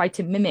want to try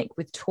to mimic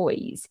with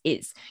toys.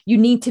 You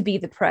need to be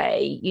the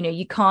prey.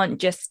 You can't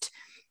just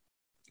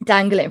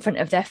dangle it in front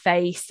of their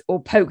face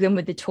or poke them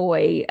with the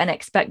toy and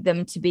expect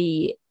them to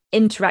be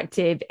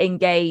interactive,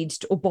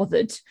 engaged, or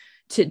bothered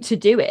to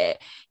do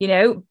it,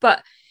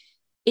 but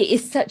it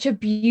is such a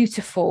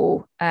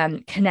beautiful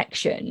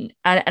connection.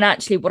 And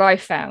actually what I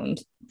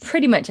found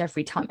pretty much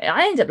every time,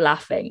 I end up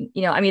laughing.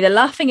 I'm either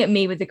laughing at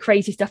me with the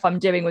crazy stuff I'm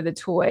doing with a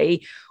toy,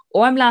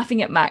 or I'm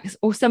laughing at Max,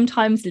 or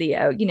sometimes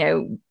Leo.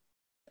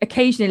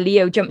 Occasionally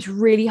Leo jumps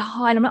really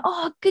high and I'm like,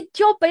 oh, good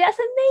job, but that's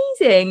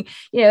amazing.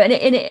 And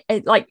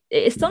it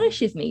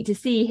astonishes me to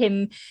see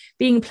him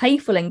being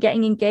playful and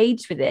getting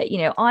engaged with it.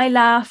 I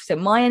laugh, so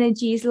my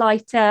energy is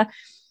lighter.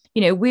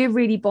 We're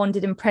really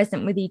bonded and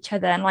present with each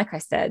other. And like I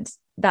said,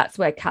 that's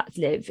where cats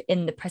live,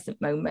 in the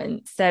present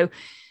moment. So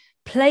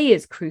play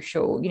is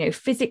crucial,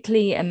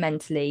 physically and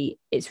mentally.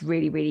 It's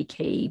really, really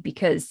key,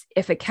 because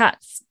if a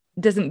cat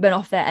doesn't burn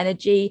off their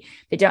energy,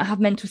 they don't have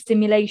mental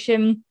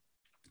stimulation,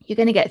 you're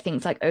going to get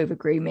things like over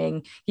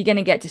grooming. You're going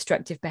to get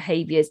destructive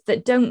behaviors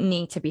that don't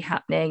need to be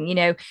happening.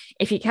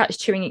 If your cat's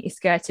chewing at your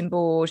skirting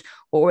board,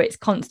 or it's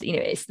constant,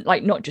 it's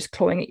like not just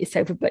clawing at your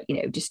sofa, but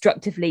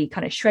destructively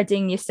kind of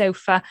shredding your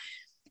sofa,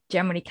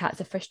 generally cats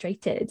are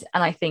frustrated.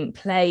 And I think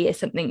play is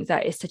something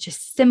that is such a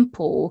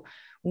simple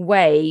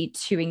way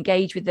to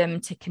engage with them,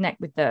 to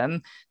connect with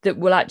them, that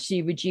will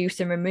actually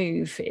reduce and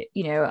remove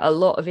a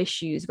lot of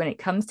issues when it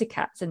comes to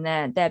cats and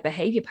their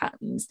behavior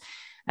patterns.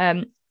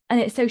 And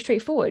it's so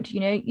straightforward.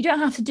 You don't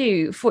have to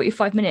do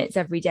 45 minutes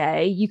every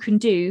day. You can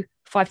do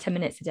 5-10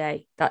 minutes a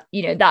day. That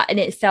that in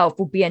itself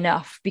will be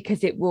enough,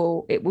 because it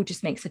will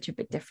just make such a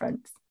big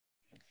difference.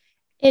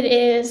 It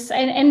is.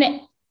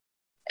 And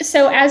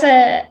so as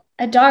a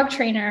dog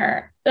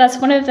trainer, that's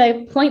one of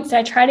the points that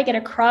I try to get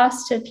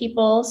across to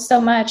people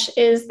so much,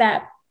 is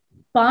that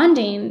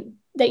bonding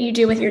that you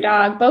do with your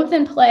dog, both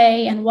in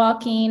play and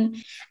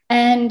walking.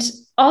 And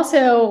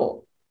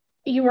also,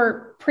 you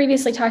were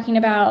previously talking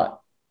about,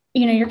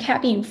 your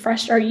cat being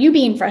frustrated, or you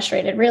being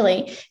frustrated,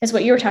 really, is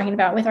what you were talking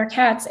about with our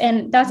cats.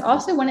 And that's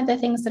also one of the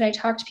things that I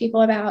talk to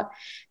people about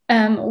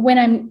when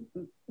I'm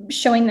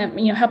showing them,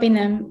 helping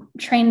them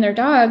train their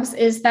dogs,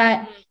 is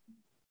that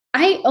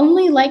I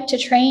only like to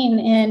train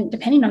in,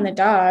 depending on the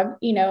dog,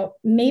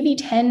 maybe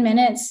 10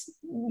 minutes,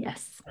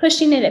 yes,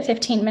 pushing it at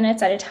 15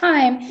 minutes at a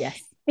time,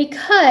 yes,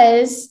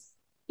 because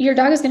your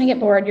dog is going to get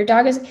bored. Your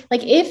dog is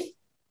like, if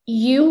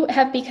you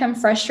have become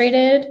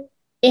frustrated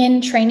in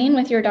training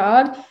with your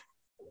dog,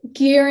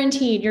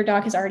 guaranteed your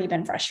dog has already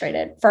been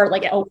frustrated for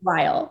a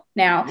while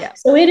now. Yeah.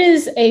 So it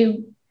is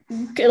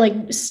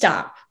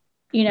stop,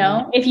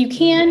 if you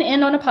can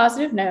end on a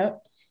positive note,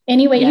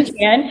 any way you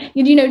can,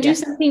 do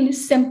something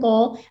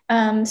simple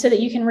so that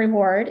you can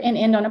reward and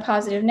end on a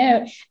positive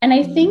note. And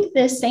I think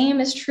the same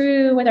is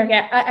true with our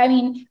cat. I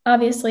mean,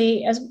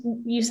 obviously, as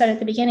you said at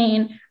the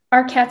beginning,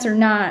 our cats are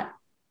not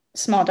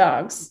small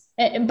dogs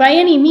by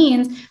any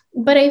means,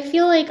 but I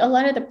feel like a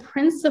lot of the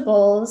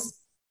principles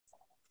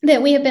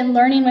that we have been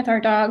learning with our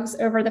dogs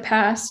over the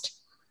past,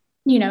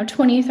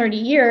 20, 30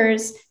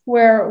 years,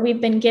 where we've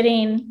been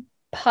getting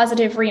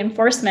positive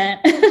reinforcement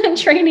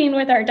training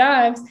with our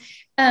dogs,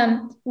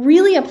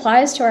 really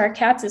applies to our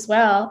cats as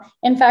well.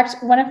 In fact,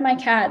 one of my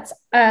cats,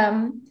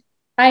 I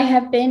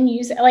have been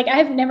using,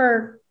 I've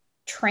never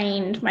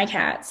trained my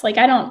cats. I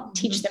don't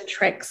teach them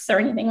tricks or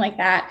anything like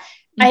that.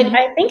 Mm-hmm.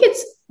 I think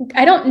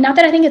not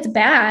that I think it's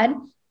bad.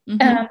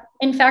 Mm-hmm.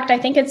 In fact, I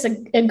think it's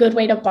a good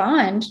way to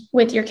bond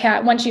with your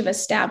cat once you've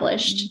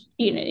established,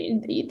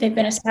 they've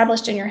been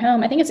established in your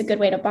home. I think it's a good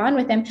way to bond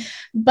with them.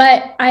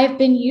 But I've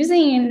been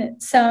using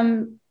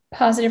some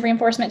positive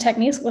reinforcement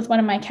techniques with one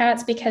of my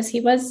cats, because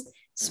he was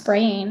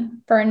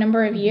spraying for a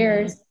number of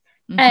years.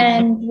 Mm-hmm.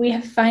 And we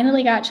have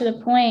finally got to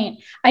the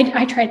point.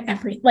 I tried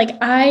everything.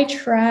 I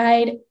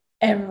tried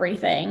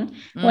everything.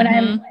 Mm-hmm. When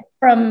I'm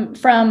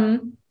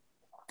from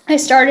I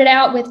started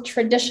out with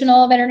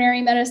traditional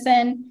veterinary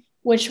medicine,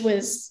 which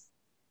was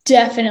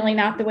definitely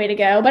not the way to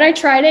go, but I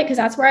tried it because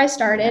that's where I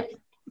started.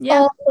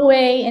 Yeah. all the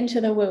way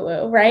into the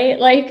woo-woo, right?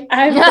 Like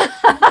I've done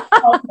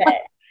all of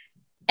it.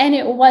 And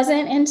it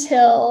wasn't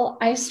until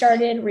I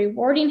started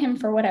rewarding him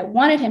for what I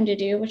wanted him to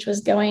do, which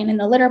was going in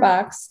the litter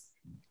box,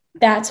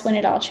 that's when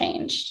it all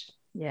changed.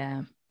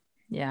 Yeah.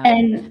 Yeah.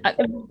 And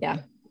Yeah.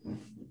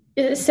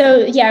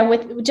 so, yeah,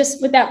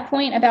 with that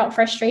point about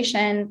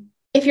frustration,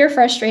 if you're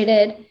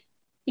frustrated,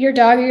 your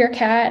dog or your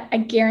cat, I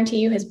guarantee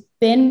you, has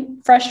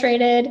been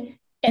frustrated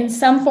in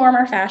some form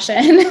or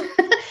fashion.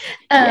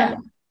 Yeah.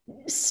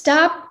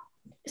 Stop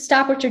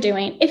what you're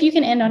doing. If you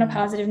can end on a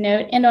positive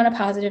note, end on a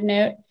positive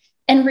note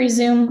and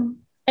resume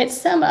at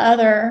some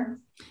other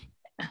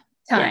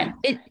time.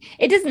 Yeah.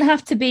 It doesn't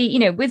have to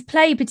be, with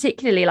play,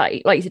 particularly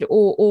like you said,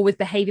 or with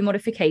behavior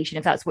modification,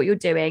 if that's what you're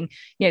doing.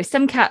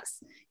 Some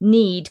cats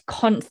need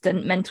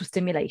constant mental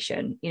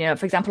stimulation.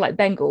 For example, like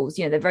Bengals,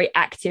 they're very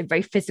active,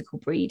 very physical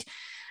breed.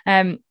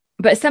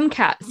 But some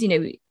cats,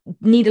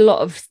 need a lot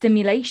of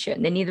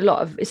stimulation. They need a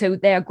lot of, so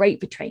they are great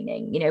for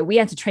training. We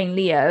had to train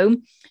Leo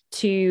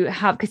to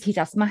have, because he's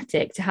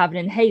asthmatic, to have an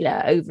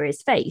inhaler over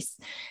his face.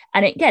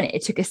 And again,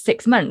 it took us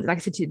 6 months. Like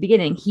I said to the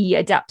beginning, he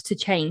adapts to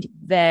change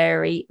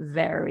very,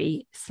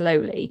 very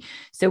slowly.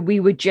 So we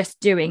were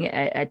just doing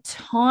a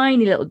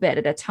tiny little bit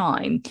at a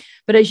time.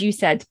 But as you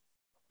said,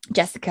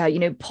 Jessica,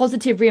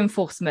 positive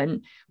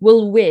reinforcement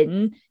will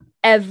win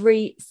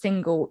every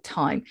single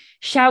time.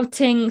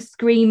 Shouting,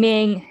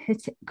 screaming,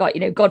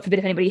 God forbid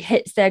if anybody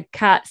hits their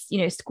cats,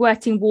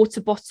 squirting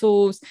water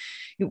bottles,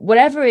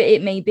 whatever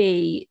it may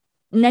be,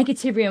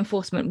 negative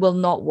reinforcement will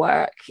not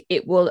work.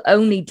 It will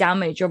only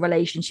damage your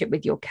relationship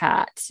with your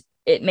cat.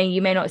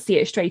 You may not see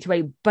it straight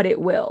away, but it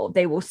will.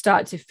 They will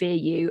start to fear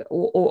you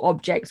or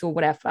objects or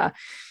whatever.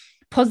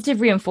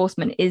 Positive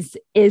reinforcement is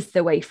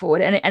the way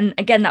forward. And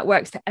again, that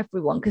works for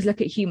everyone, because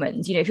look at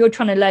humans. If you're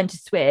trying to learn to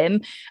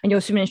swim and your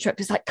swimming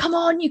instructor's like, come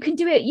on, you can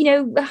do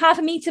it, half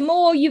a meter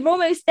more, you're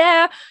almost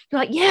there. You're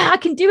like, yeah, I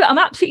can do it. I'm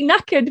absolutely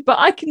knackered, but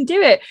I can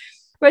do it.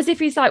 Whereas if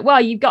he's like,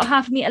 well, you've got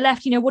half a meter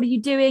left, what are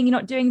you doing? You're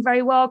not doing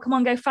very well. Come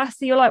on, go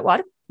faster. You're like, well, I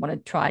don't want to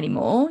try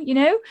anymore,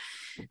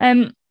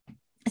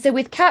 So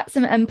with cats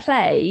and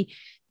play,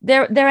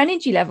 their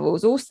energy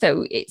levels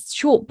also, it's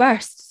short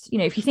bursts.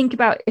 If you think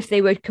about if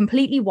they were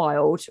completely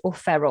wild or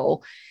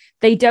feral,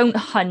 they don't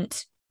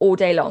hunt all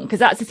day long, because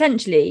that's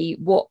essentially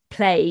what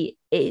play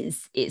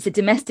is. It's a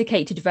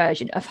domesticated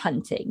version of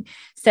hunting.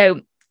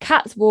 So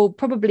cats will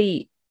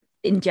probably,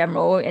 in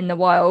general, in the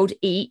wild,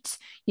 eat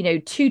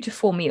 2 to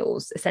 4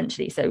 meals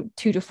essentially. So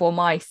 2 to 4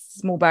 mice,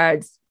 small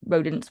birds,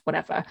 rodents,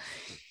 whatever.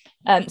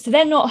 So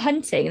they're not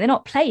hunting, they're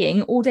not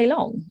playing all day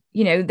long.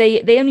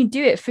 They only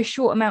do it for a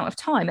short amount of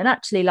time. And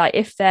actually, like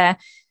if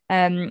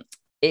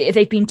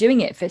they've been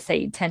doing it for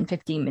say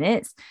 10-15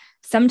 minutes,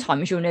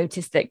 sometimes you'll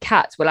notice that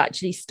cats will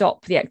actually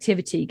stop the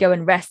activity, go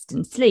and rest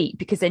and sleep,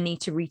 because they need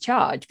to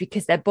recharge,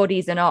 because their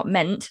bodies are not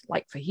meant,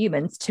 like for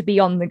humans, to be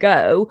on the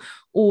go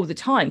all the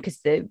time, because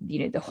the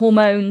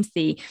hormones,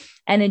 the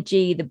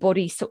energy, the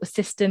body sort of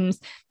systems,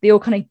 they all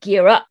kind of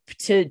gear up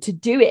to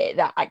do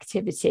that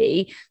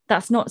activity.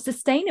 That's not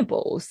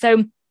sustainable.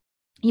 So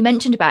you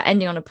mentioned about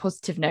ending on a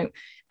positive note.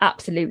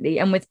 Absolutely.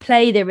 And with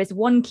play, there is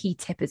one key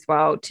tip as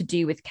well to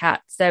do with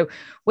cats. So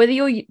whether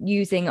you're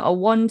using a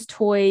wand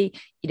toy,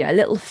 a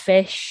little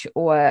fish,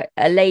 or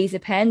a laser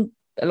pen,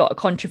 a lot of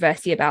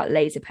controversy about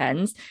laser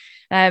pens.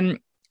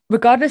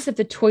 Regardless of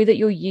the toy that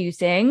you're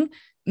using,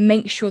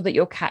 make sure that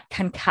your cat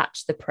can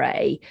catch the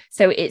prey.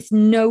 So it's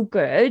no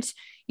good,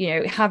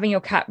 having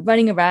your cat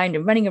running around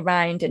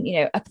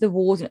and, up the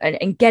walls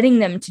and getting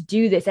them to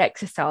do this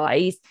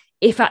exercise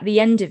if at the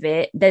end of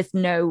it, there's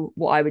no,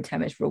 what I would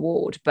term as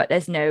reward, but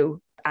there's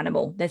no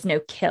animal, there's no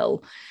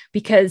kill,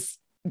 because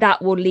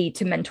that will lead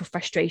to mental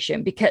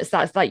frustration, because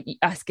that's like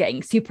us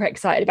getting super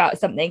excited about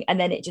something and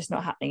then it just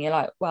not happening. You're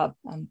like, well,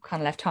 I'm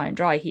kind of left high and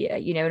dry here,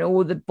 and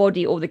all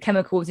the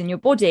chemicals in your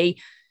body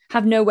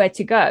have nowhere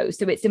to go.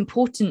 So it's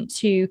important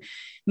to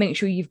make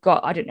sure you've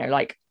got, I don't know,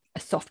 like a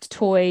soft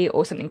toy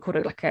or something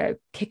called like a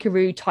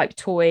kickaroo type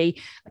toy,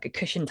 like a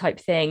cushion type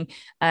thing,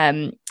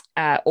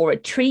 or a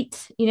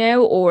treat,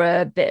 or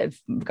a bit of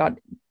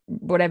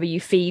whatever you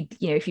feed,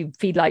 if you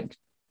feed like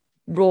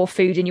raw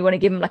food and you want to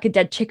give them like a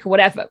dead chick or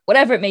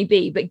whatever it may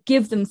be, but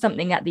give them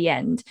something at the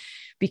end,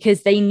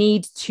 because they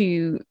need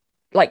to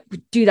like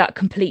do that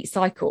complete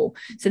cycle.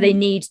 So they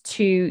need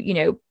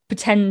to,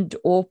 pretend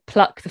or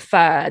pluck the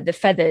fur, the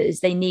feathers.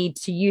 They need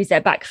to use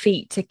their back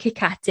feet to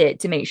kick at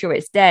it to make sure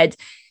it's dead.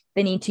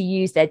 They need to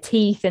use their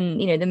teeth and,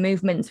 the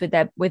movements with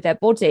their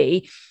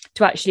body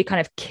to actually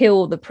kind of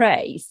kill the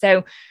prey.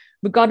 So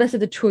regardless of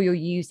the tool you're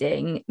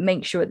using,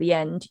 make sure at the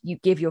end you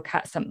give your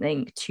cat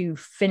something to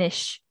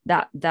finish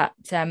that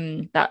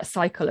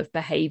cycle of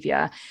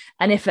behavior.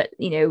 And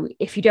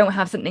if you don't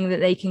have something that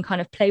they can kind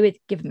of play with,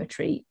 give them a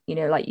treat,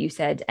 like you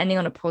said, ending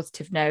on a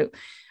positive note.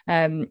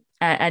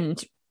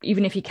 And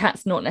even if your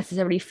cat's not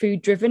necessarily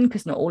food driven,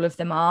 because not all of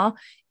them are,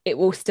 it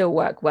will still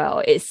work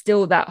well. It's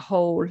still that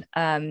whole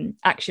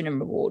action and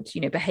reward,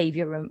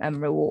 behavior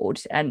and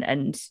reward.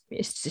 And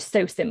it's just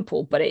so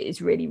simple, but it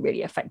is really,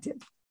 really effective.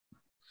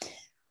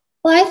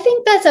 Well, I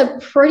think that's a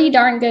pretty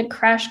darn good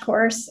crash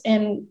course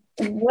in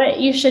what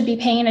you should be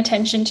paying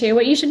attention to,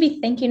 what you should be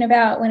thinking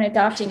about when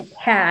adopting a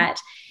cat.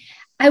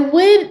 I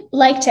would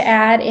like to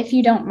add, if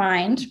you don't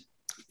mind,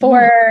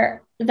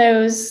 for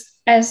those,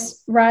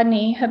 as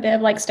Rodney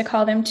Habib likes to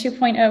call them,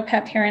 2.0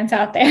 pet parents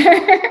out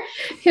there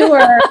who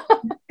are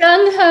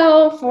gung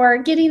ho for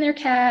getting their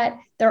cat.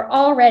 They're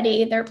all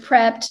ready, they're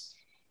prepped.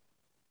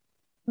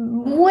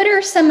 What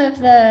are some of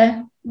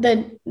the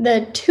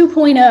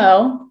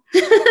 2.0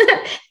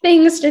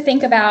 things to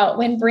think about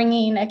when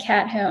bringing a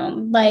cat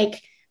home,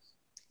 like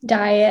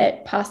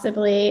diet,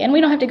 possibly? And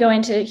we don't have to go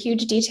into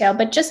huge detail,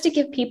 but just to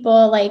give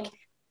people like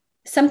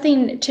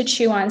something to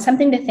chew on,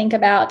 something to think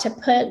about, to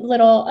put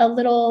a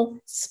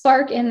little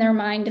spark in their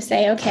mind to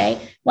say,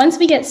 okay, once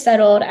we get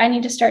settled, I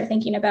need to start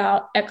thinking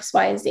about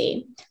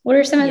XYZ. What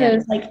are some of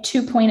those like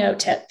 2.0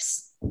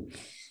 tips?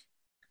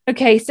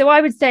 Okay, so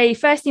I would say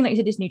first thing, like you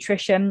said, is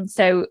nutrition.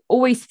 So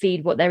always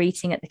feed what they're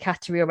eating at the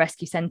cattery or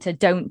rescue centre.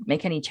 Don't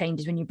make any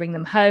changes when you bring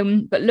them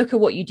home, but look at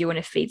what you do on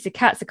a feed. So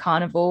cats are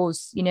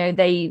carnivores. You know,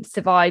 they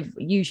survive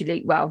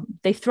usually, well,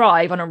 they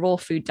thrive on a raw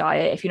food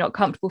diet. If you're not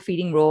comfortable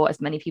feeding raw, as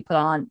many people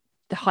aren't,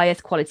 the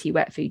highest quality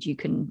wet food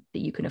that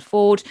you can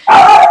afford.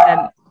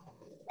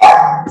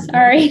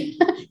 Sorry.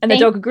 And the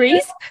dog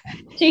agrees.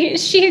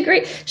 She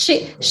agrees.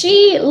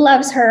 She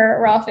loves her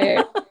raw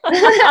food.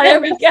 There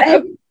we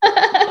go.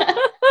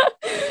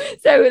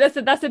 So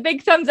that's a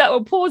big thumbs up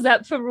or pause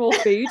up for raw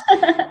food.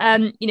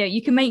 You know,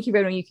 you can make your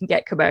own or you can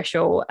get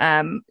commercial.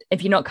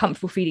 If you're not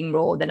comfortable feeding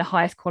raw, then the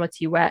highest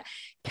quality wet.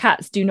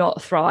 Cats do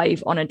not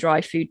thrive on a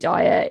dry food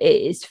diet.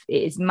 It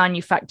is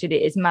manufactured,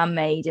 it is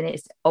man-made, and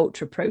it's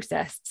ultra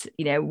processed.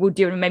 You know, we'll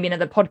do maybe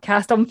another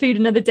podcast on food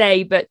another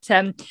day, but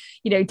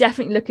you know,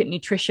 definitely look at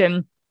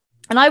nutrition.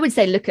 And I would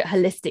say look at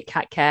holistic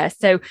cat care.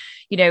 So,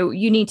 you know,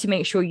 you need to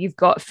make sure you've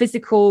got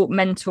physical,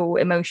 mental,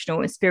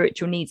 emotional, and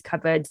spiritual needs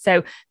covered.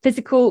 So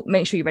physical,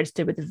 make sure you're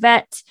registered with the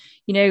vet.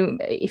 You know,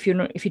 if you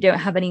don't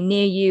have any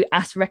near you,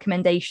 ask for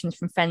recommendations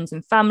from friends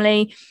and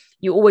family.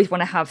 You always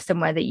want to have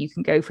somewhere that you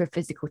can go for a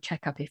physical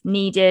checkup if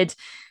needed.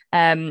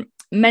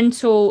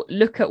 Mental,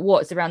 look at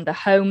what's around the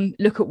home.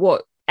 Look at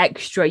what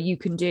extra you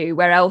can do.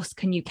 Where else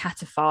can you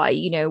catify?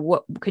 You know,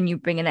 what can you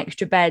bring in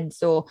extra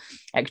beds or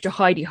extra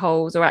hidey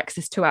holes or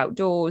access to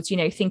outdoors? You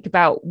know, think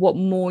about what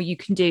more you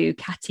can do,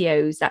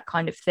 catios, that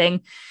kind of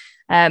thing.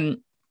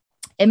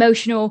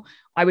 Emotional,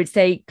 I would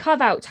say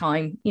carve out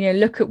time. You know,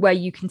 look at where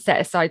you can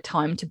set aside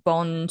time to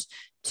bond,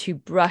 to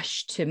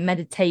brush, to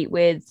meditate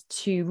with,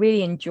 to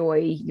really enjoy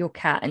your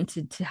cat and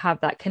to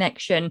have that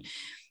connection.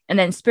 And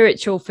then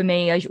spiritual for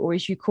me, or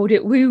as you called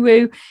it, woo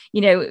woo,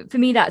 you know, for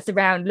me that's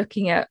around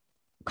looking at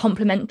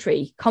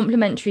complementary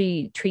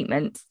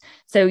treatments.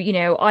 So, you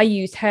know, I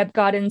use herb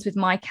gardens with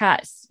my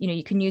cats. You know,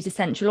 you can use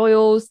essential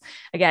oils,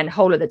 again,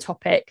 whole other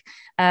topic.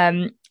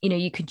 You know,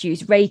 you could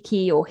use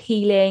Reiki or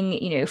healing,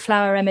 you know,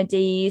 flower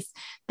remedies,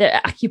 the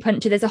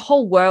acupuncture. There's a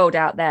whole world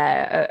out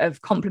there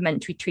of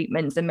complementary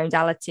treatments and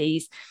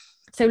modalities.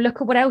 So look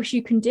at what else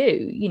you can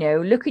do. You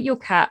know, look at your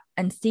cat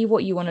and see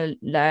what you want to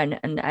learn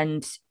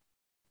and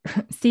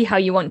see how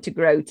you want to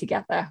grow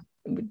together.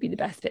 It would be the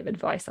best bit of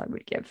advice I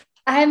would give.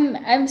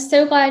 I'm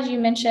so glad you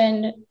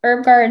mentioned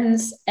herb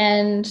gardens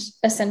and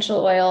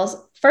essential oils.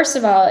 First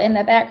of all, in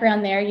the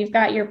background there, you've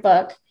got your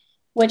book,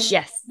 which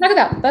yes, talk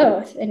about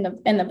both in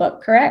the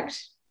book, correct?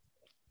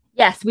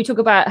 Yes, we talk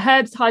about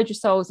herbs,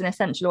 hydrosols, and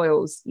essential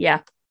oils.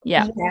 Yeah.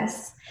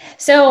 Yes.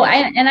 So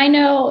I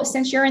know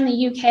since you're in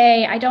the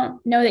UK, I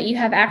don't know that you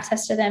have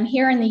access to them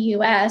here in the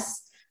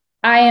US.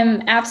 I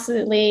am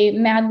absolutely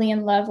madly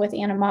in love with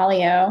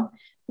Animalio,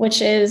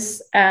 which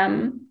is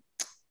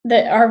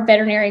our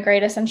veterinary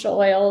grade essential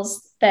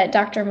oils that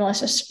Dr.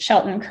 Melissa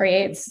Shelton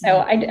creates. So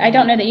I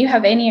don't know that you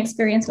have any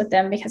experience with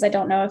them because I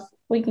don't know if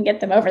we can get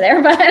them over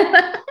there, but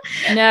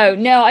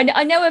no,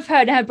 I know I've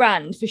heard her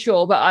brand for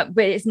sure, but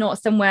it's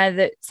not somewhere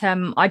that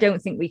I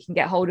don't think we can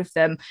get hold of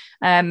them.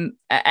 And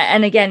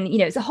again, you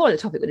know, it's a whole other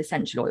topic with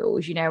essential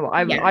oils. You know,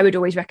 I would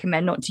always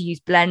recommend not to use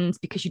blends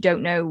because you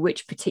don't know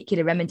which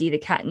particular remedy the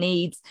cat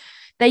needs.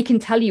 They can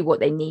tell you what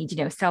they need. You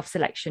know,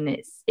 self-selection,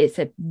 it's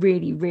a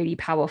really, really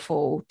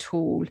powerful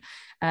tool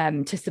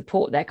to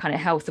support their kind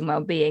of health and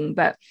well-being.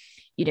 But,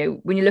 you know,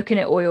 when you're looking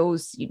at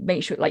oils, you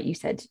make sure, like you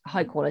said,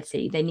 high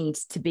quality. They need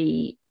to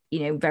be, you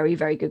know, very,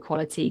 very good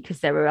quality because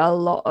there are a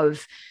lot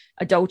of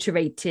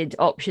adulterated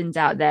options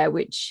out there,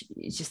 which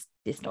is just,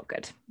 it's not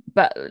good.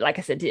 But like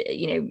I said,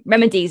 you know,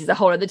 remedies is a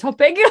whole other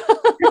topic.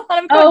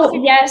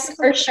 Oh, yes,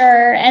 for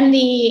sure. And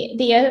the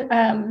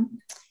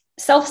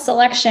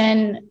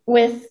self-selection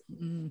with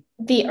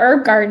the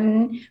herb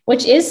garden,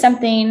 which is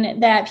something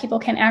that people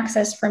can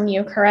access from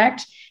you,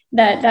 correct?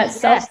 That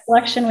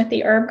self-selection with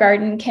the herb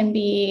garden can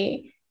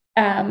be,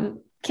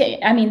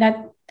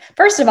 that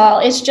first of all,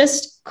 it's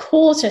just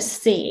cool to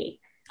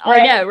see.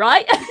 Right? I know,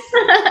 right?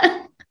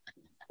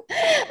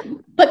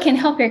 But can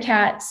help your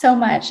cat so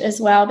much as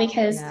well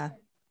because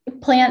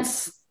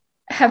plants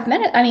have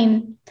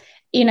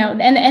you know,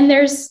 and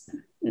there's,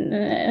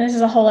 this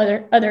is a whole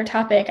other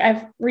topic.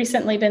 I've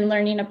recently been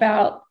learning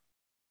about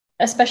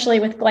especially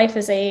with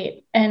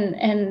glyphosate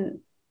and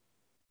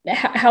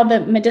how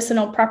the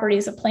medicinal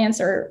properties of plants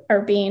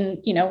are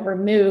being,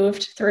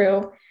 removed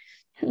through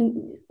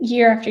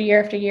year after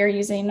year after year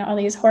using all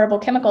these horrible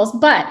chemicals.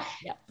 But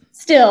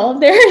still,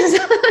 there's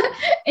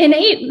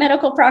innate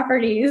medical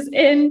properties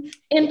in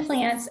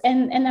plants,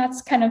 and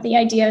that's kind of the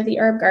idea of the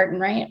herb garden,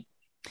 right?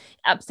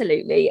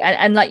 Absolutely.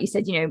 And like you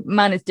said,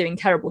 man is doing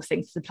terrible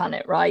things to the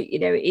planet, right?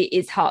 It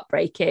is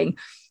heartbreaking.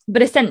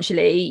 But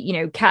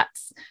essentially,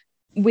 cats,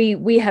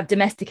 we have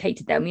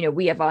domesticated them.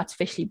 We have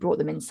artificially brought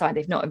them inside.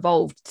 They've not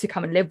evolved to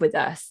come and live with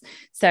us.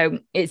 So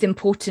it's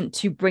important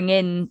to bring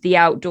in the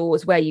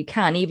outdoors where you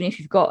can, even if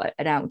you've got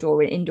an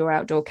indoor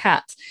outdoor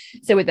cat.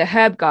 So with the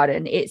herb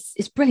garden,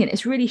 it's brilliant.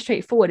 It's really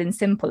straightforward and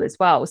simple as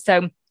well.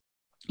 So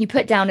you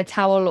put down a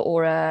towel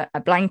or a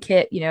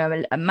blanket,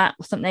 a mat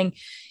or something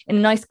in a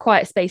nice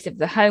quiet space of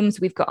the home. So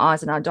we've got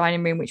ours in our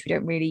dining room, which we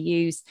don't really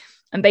use.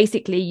 And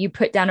basically you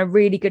put down a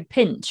really good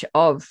pinch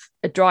of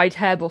a dried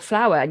herb or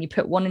flower, and you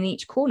put one in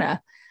each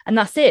corner, and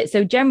that's it.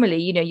 So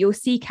generally, you'll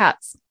see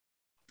cats,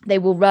 they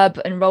will rub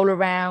and roll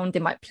around. They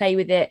might play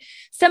with it.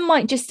 Some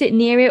might just sit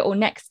near it or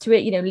next to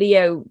it.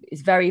 Leo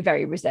is very,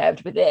 very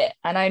reserved with it.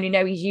 And I only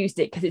know he's used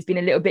it because it's been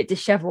a little bit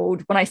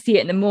disheveled. When I see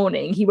it in the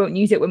morning, he won't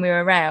use it when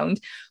we're around.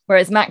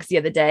 Whereas Max the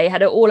other day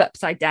had it all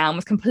upside down,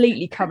 was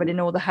completely covered in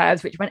all the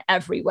herbs, which went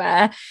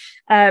everywhere.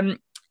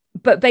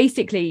 But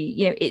basically,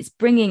 it's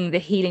bringing the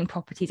healing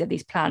properties of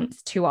these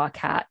plants to our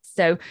cats.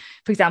 So,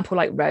 for example,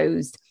 like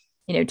rose,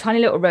 tiny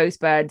little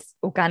rosebuds,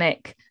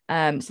 organic,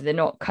 so they're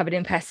not covered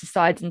in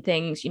pesticides and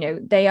things.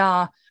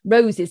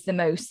 Rose is the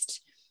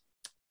most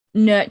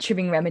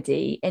nurturing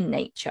remedy in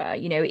nature.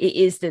 It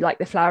is the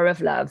flower of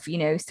love,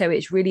 so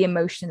it's really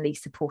emotionally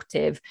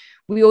supportive.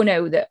 We all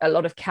know that a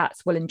lot of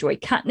cats will enjoy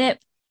catnip.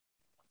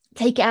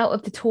 Take it out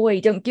of the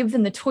toy. Don't give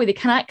them the toy. They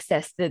can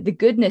access the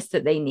goodness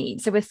that they need.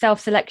 So with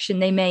self-selection,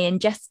 they may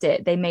ingest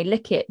it, they may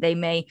lick it, they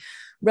may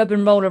rub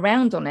and roll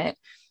around on it.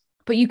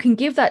 But you can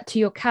give that to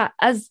your cat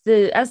as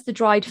the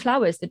dried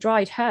flowers, the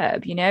dried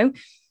herb, And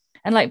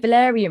like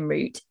valerian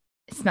root,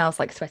 it smells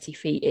like sweaty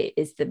feet. It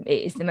is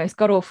the most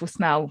god-awful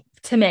smell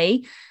to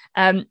me.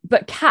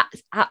 But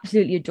cats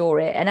absolutely adore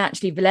it. And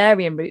actually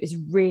valerian root is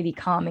really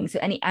calming. So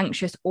any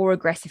anxious or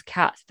aggressive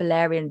cats,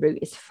 valerian root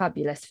is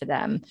fabulous for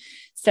them.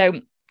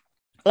 So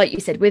like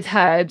you said, with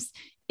herbs,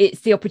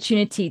 it's the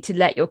opportunity to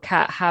let your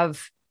cat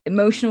have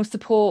emotional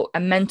support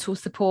and mental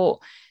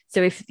support.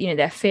 So if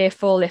they're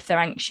fearful, if they're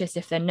anxious,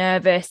 if they're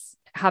nervous,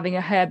 having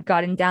a herb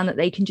garden down that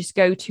they can just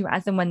go to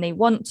as and when they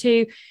want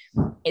to,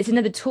 it's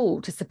another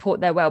tool to support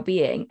their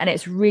well-being. And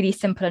it's really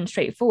simple and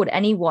straightforward.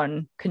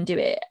 Anyone can do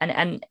it.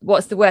 And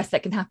what's the worst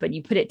that can happen?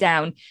 You put it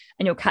down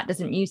and your cat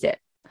doesn't use it.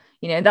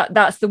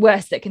 That's the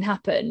worst that can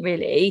happen,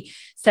 really.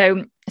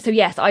 So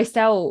yes, I've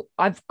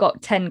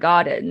got 10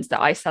 gardens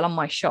that I sell on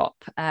my shop,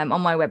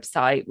 on my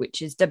website,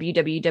 which is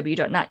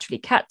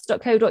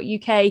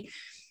www.naturallycats.co.uk.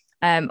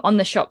 On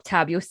the shop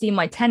tab, you'll see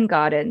my 10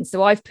 gardens.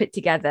 So I've put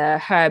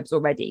together herbs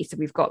already. So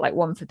we've got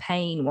one for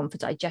pain, one for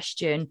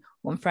digestion,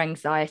 one for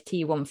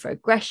anxiety, one for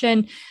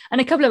aggression,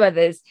 and a couple of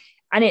others.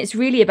 And it's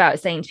really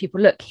about saying to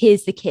people, look,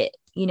 here's the kit.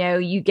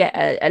 You get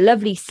a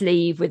lovely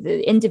sleeve with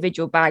the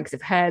individual bags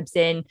of herbs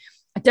in.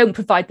 I don't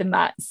provide the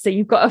mats, so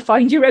you've got to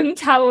find your own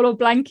towel or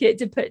blanket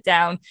to put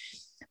down.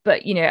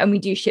 But, and we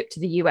do ship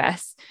to the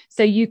US.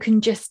 So you can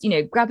just,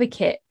 grab a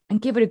kit and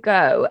give it a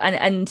go.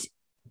 And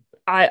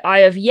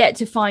I have yet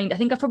to find, I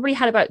think I've probably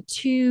had about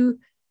two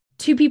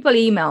people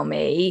email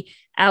me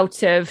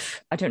out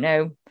of, I don't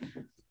know,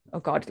 oh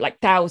God,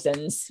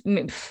 thousands,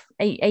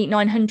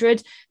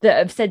 900 that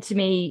have said to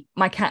me,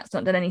 my cat's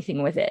not done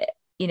anything with it,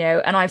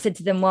 and I've said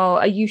to them, well,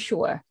 are you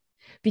sure?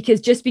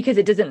 Because just because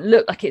it doesn't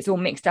look like it's all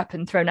mixed up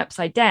and thrown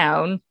upside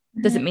down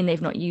doesn't mean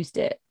they've not used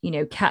it.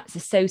 Cats are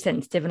so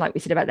sensitive. And like we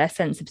said about their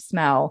sense of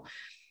smell,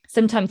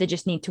 sometimes they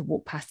just need to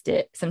walk past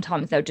it.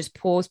 Sometimes they'll just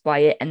pause by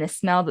it. And the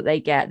smell that they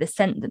get, the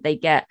scent that they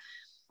get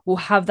will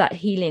have that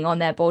healing on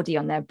their body,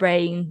 on their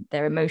brain,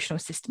 their emotional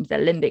systems, their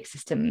limbic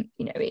system.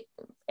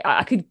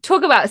 I could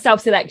talk about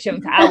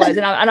self-selection for hours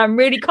and I'm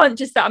really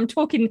conscious that I'm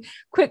talking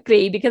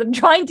quickly because I'm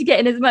trying to get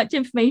in as much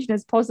information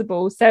as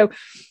possible. So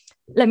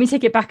let me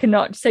take it back a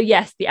notch. So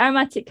yes, the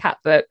Aromatic Cat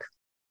Book,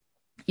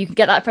 you can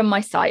get that from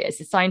my site. It's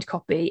a signed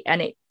copy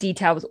and it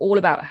details all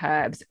about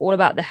herbs, all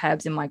about the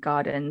herbs in my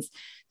gardens,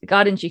 the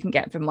gardens you can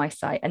get from my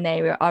site. And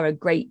they are a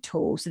great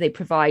tool. So they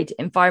provide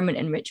environment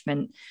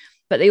enrichment,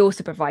 but they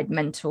also provide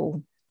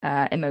mental,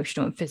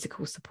 emotional and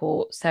physical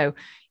support. So,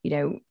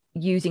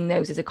 using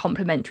those as a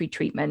complementary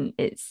treatment,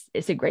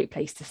 it's a great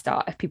place to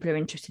start if people are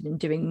interested in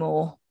doing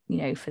more,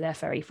 for their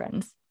furry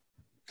friends.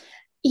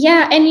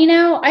 Yeah. And,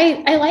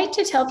 I like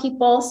to tell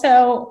people,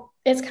 so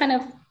it's kind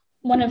of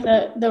one of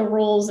the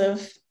rules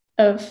of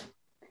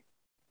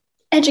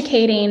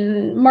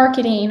educating,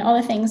 marketing,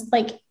 all the things,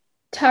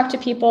 talk to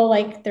people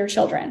like they're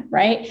children,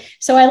 right?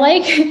 So I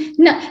like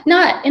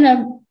not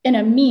in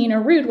a mean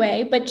or rude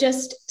way, but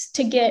just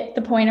to get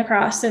the point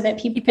across so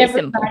that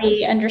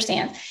everybody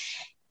understands.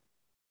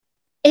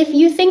 If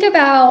you think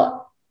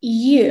about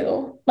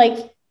you,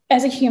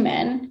 as a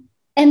human,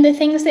 and the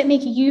things that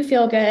make you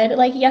feel good.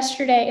 Like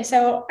yesterday,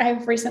 so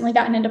I've recently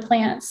gotten into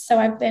plants. So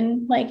I've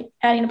been like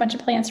adding a bunch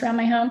of plants around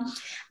my home.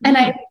 And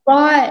I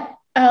bought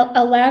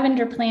a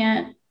lavender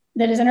plant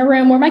that is in a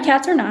room where my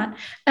cats are not.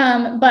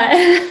 But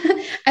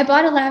I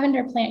bought a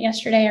lavender plant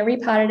yesterday. I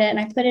repotted it and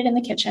I put it in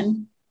the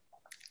kitchen.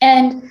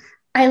 And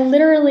I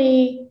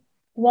literally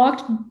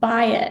walked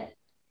by it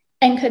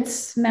and could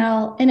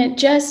smell, and it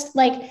just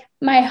like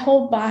my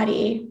whole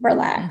body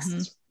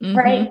relaxed.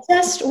 Right.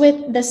 Just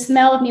with the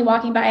smell of me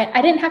walking by it.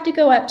 I didn't have to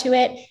go up to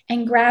it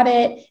and grab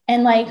it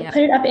and like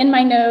put it up in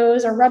my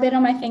nose or rub it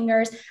on my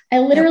fingers. I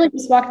literally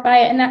just walked by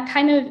it. And that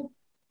kind of,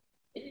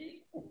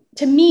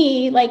 to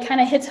me, like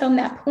kind of hits home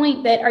that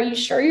point that, are you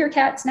sure your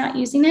cat's not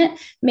using it?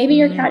 Maybe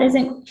your cat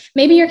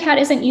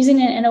isn't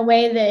using it in a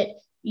way that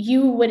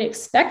you would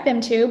expect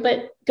them to,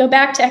 but go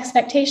back to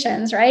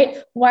expectations, right?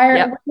 What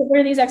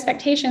are these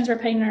expectations we're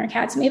putting on our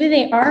cats? Maybe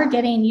they are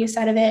getting use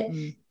out of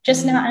it,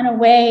 just not in a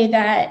way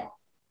that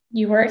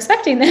you were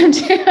expecting them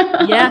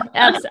to. Yeah,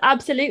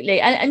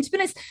 absolutely. And to be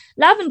honest,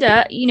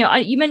 lavender,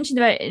 you mentioned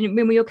about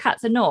when your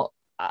cats are not,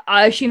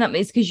 I assume that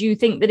means because you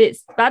think that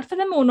it's bad for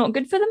them or not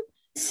good for them.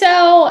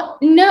 So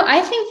no, I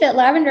think that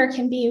lavender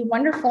can be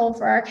wonderful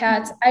for our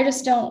cats. I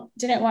just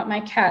didn't want my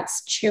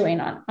cats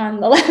chewing on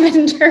the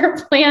lavender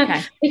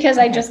plant because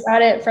I just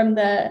got it from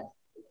the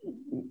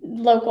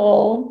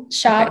local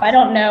shop. I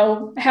don't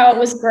know how it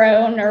was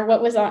grown or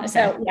what was on it.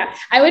 So yeah,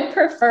 I would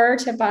prefer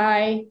to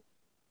buy,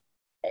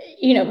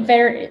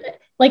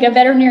 like a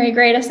veterinary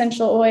grade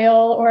essential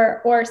oil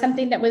or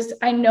something that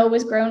I know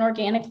was grown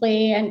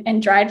organically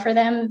and dried for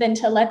them, than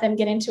to let them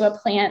get into a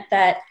plant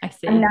that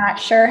I'm not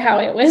sure how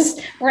it was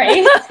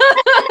raised.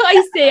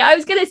 I see. I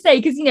was going to say,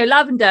 because,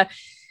 lavender,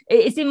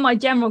 it's in my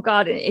general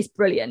garden. It's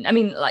brilliant. I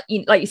mean, like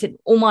you said,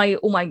 all my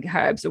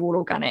herbs are all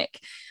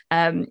organic.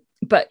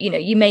 But,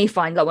 you may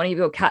find like one of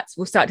your cats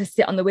will start to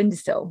sit on the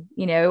windowsill,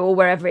 or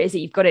wherever it is that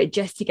you've got it,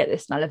 just to get the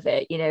smell of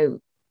it.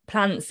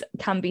 Plants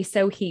can be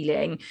so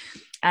healing.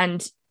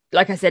 And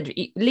like I said,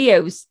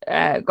 Leo's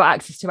got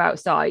access to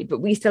outside, but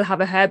we still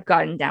have a herb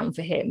garden down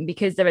for him,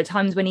 because there are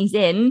times when he's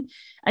in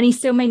and he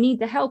still may need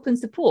the help and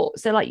support.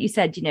 So like you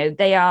said,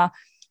 they're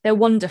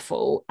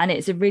wonderful, and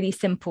it's a really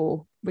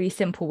simple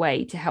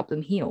way to help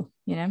them heal.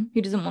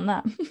 Who doesn't want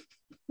that?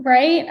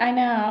 Right. I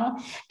know.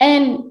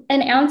 And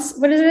an ounce,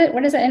 what is it?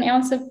 An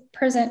ounce of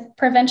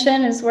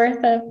prevention is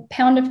worth a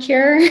pound of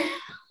cure.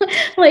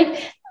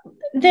 Like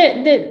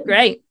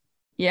great.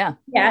 Yeah.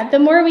 The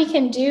more we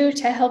can do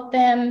to help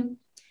them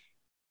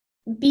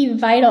be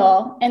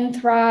vital and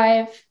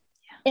thrive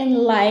in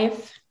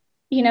life,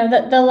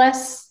 hopefully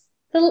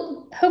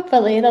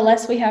the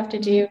less we have to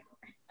do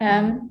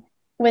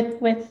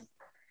with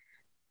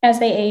as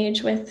they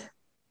age, with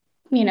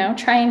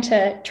trying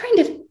to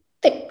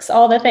fix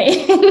all the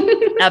things.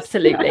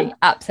 Absolutely,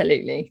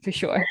 for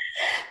sure.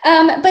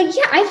 But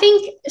yeah, I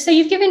think so.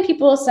 You've given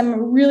people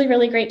some really,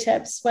 really great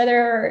tips,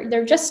 whether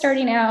they're just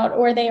starting out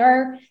or they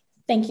are.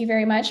 Thank you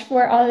very much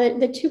for all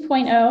the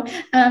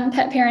 2.0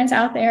 pet parents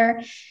out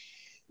there.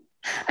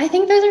 I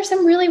think those are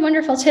some really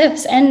wonderful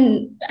tips.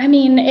 And I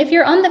mean, if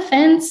you're on the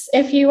fence,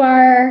 if you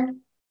are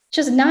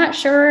just not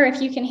sure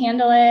if you can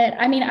handle it,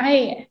 I mean,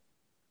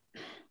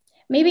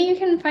 maybe you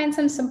can find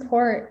some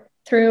support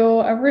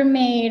through a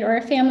roommate or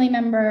a family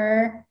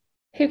member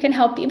who can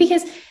help you.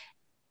 Because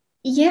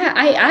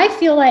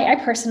I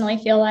personally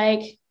feel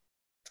like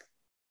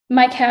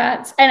my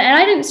cats, and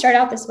I didn't start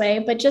out this way,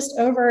 but just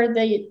over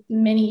the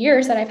many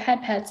years that I've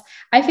had pets,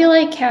 I feel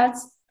like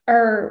cats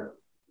are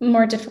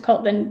more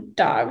difficult than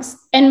dogs.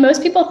 And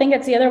most people think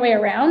it's the other way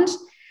around,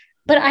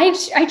 but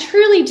I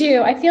truly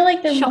do. I feel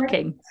like they're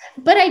shocking,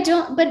 but I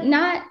don't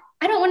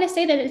want to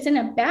say that it's in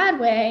a bad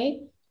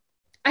way.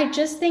 I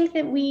just think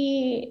that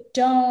we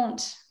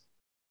don't,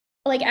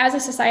 like, as a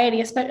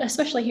society,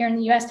 especially here in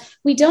the US,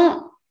 we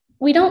don't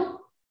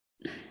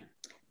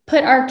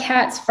put our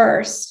cats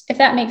first, if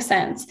that makes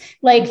sense.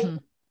 Like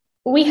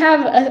we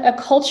have a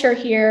culture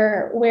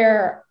here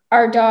where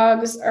our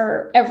dogs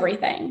are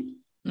everything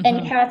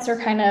and cats are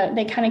kind of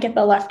get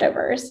the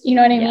leftovers. You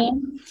know what I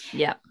mean?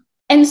 Yeah.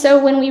 And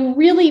so when we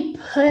really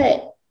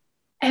put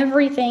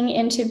everything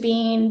into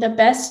being the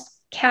best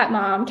cat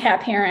mom,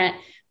 cat parent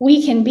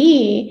we can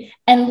be,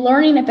 and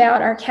learning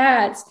about our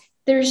cats,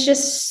 there's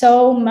just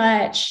so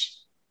much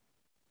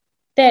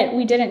that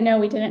we didn't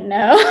know.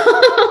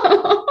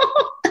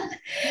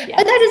 Yes.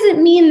 But that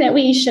doesn't mean that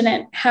we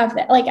shouldn't have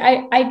that. Like,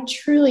 I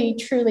truly,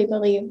 truly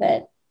believe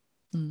that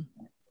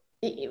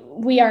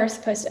we are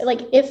supposed to, like,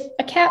 if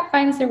a cat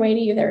finds their way to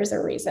you, there's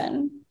a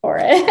reason for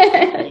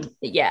it.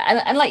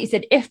 Yeah. And like you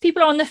said, if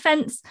people are on the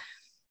fence,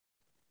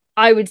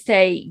 I would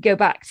say go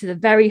back to the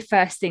very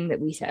first thing that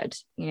we said,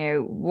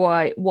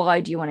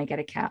 why do you want to get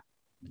a cat?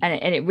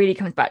 And it really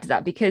comes back to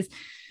that, because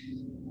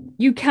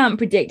you can't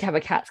predict how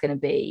a cat's going to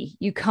be.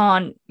 You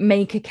can't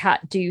make a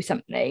cat do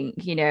something,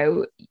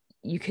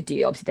 you could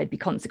do, obviously there'd be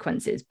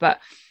consequences, but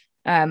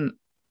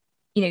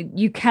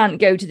you can't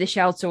go to the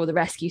shelter or the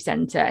rescue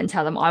center and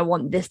tell them, I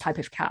want this type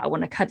of cat, I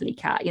want a cuddly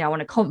cat, I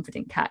want a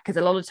confident cat, because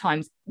a lot of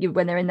times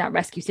when they're in that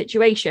rescue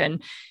situation,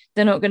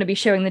 they're not going to be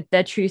showing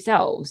their true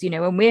selves.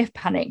 When we're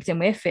panicked and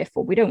we're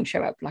fearful, we don't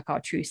show up like our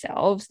true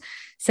selves.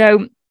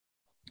 So,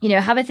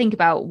 have a think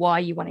about why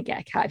you want to get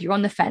a cat. If you're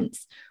on the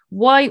fence,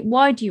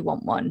 why do you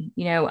want one?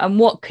 And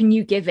what can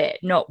you give it?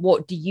 Not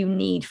what do you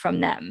need from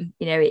them?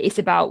 It's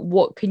about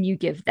what can you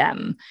give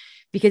them?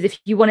 Because if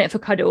you want it for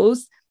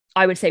cuddles,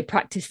 I would say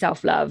practice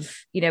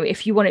self-love.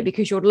 If you want it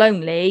because you're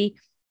lonely,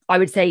 I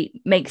would say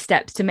make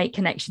steps to make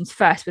connections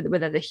first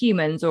with other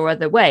humans or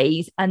other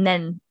ways, and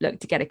then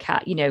look to get a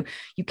cat. You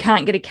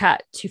can't get a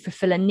cat to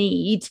fulfill a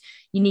need.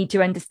 You need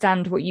to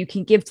understand what you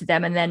can give to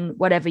them, and then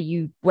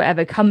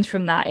whatever comes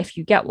from that, if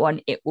you get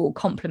one, it will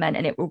complement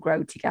and it will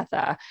grow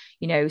together.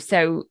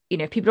 So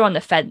if people are on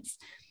the fence,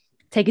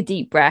 take a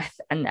deep breath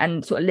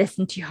and sort of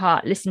listen to your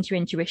heart, listen to your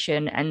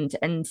intuition,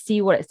 and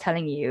see what it's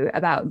telling you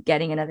about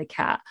getting another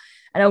cat.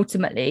 And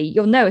ultimately,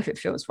 you'll know if it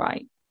feels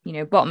right.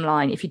 Bottom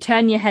line, if you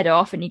turn your head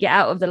off and you get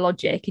out of the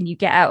logic and you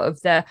get out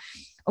of the,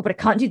 oh, but I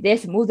can't do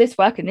this, and will this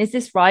work, and is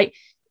this right?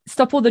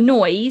 Stop all the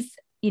noise,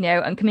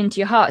 and come into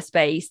your heart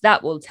space.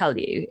 That will tell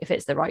you if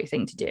it's the right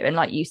thing to do. And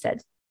like you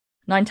said,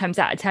 9 times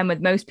out of 10 with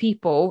most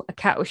people, a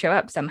cat will show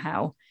up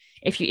somehow.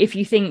 If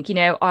you think,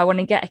 I want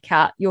to get a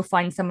cat, you'll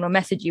find someone will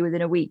message you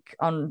within a week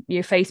on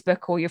your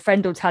Facebook, or your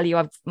friend will tell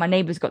you, my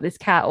neighbor's got this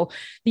cat. Or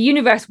the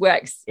universe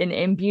works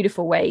in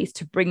beautiful ways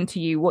to bring to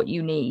you what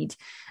you need.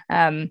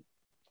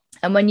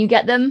 And when you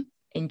get them,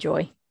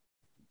 enjoy.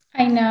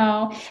 I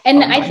know.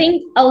 And I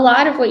think a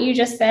lot of what you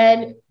just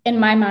said, in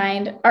my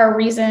mind, are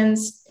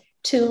reasons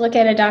to look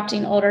at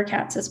adopting older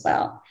cats as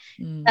well.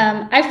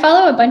 I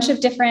follow a bunch of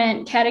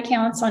different cat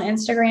accounts on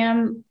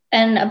Instagram,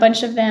 and a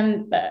bunch of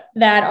them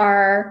that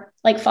are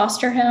like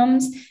foster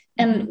homes.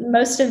 And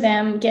most of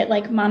them get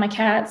like mama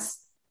cats,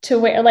 to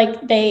where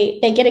like they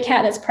get a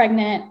cat that's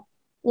pregnant,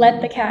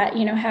 let the cat,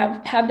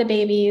 have the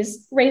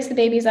babies, raise the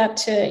babies up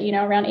to,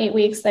 around 8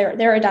 weeks,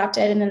 they're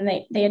adopted. And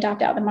then they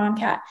adopt out the mom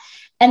cat.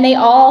 And they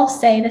all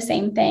say the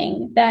same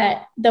thing,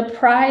 that the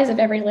prize of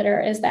every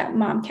litter is that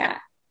mom cat.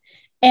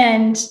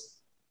 And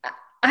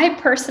I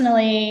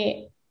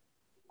personally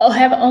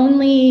have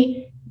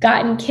only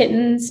gotten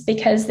kittens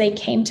because they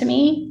came to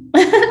me.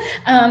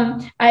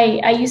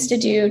 I used to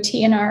do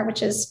TNR,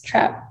 which is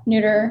trap,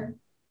 neuter,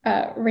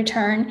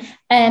 return.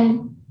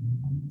 And,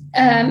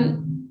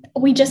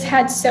 we just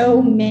had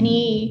so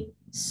many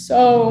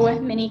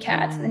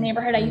cats in the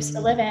neighborhood I used to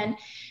live in.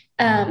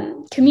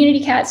 Community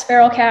cats,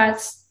 feral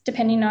cats,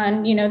 depending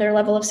on, their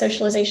level of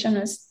socialization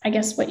is, I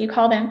guess, what you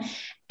call them.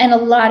 And a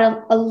lot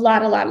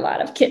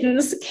of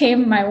kittens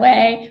came my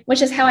way,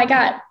 which is how I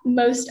got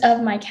most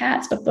of my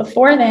cats. But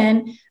before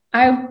then,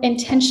 I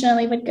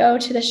intentionally would go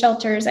to the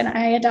shelters and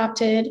I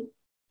adopted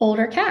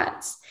older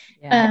cats,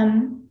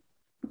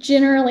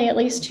 generally at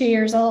least 2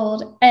 years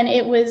old. And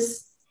it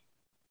was,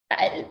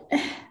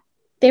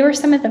 they were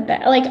some of the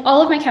best. Like,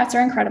 all of my cats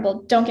are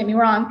incredible, don't get me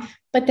wrong,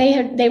 but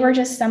they were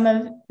just some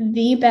of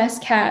the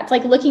best cats.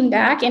 Like, looking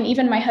back, and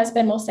even my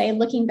husband will say,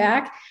 looking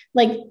back,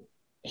 like,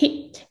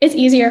 it's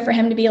easier for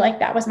him to be like,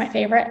 that was my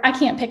favorite. I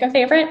can't pick a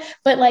favorite,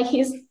 but like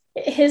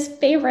his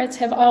favorites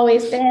have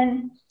always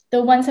been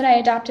the ones that I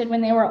adopted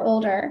when they were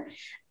older.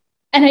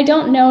 And I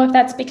don't know if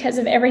that's because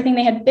of everything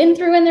they had been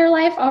through in their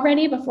life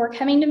already before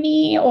coming to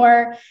me,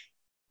 or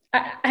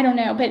I don't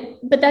know,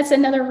 but that's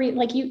another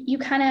like you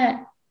kind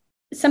of,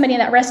 somebody in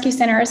that rescue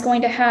center is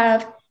going to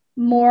have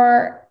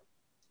more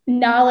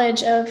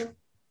knowledge of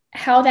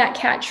how that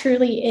cat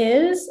truly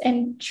is,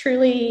 and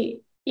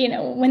truly,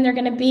 when they're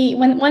going to be,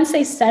 once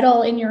they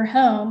settle in your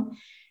home,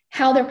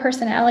 how their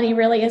personality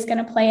really is going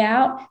to play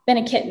out than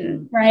a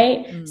kitten.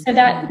 Right. Mm-hmm. So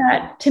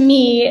that to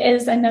me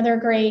is another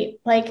great,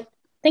 like,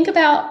 think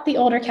about the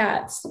older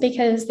cats,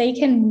 because they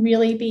can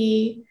really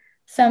be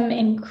some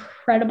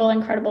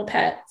incredible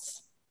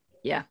pets.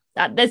 Yeah.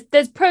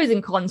 There's pros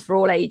and cons for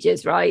all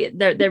ages, right?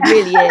 There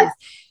really is.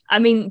 I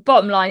mean,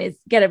 bottom line is,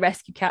 get a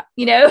rescue cat,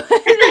 your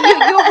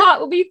heart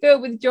will be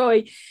filled with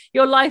joy.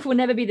 Your life will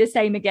never be the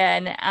same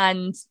again.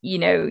 And,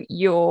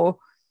 your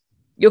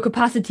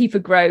capacity for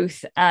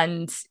growth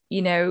and,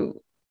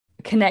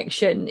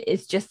 connection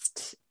is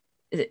just,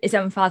 it's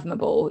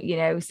unfathomable,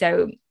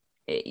 so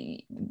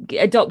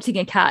adopting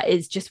a cat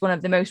is just one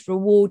of the most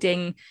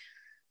rewarding,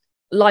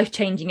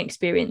 life-changing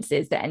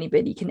experiences that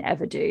anybody can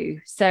ever do.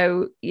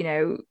 So,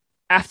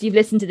 after you've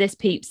listened to this,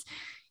 peeps,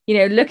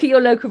 look at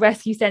your local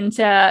rescue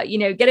center,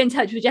 get in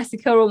touch with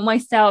Jessica or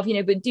myself,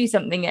 but do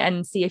something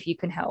and see if you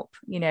can help,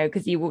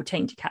 because you will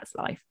change your cat's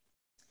life.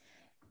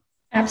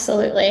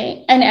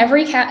 Absolutely. And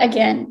every cat,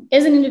 again,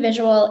 is an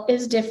individual,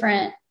 is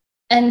different.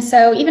 And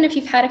so even if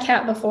you've had a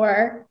cat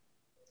before,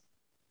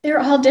 they're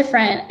all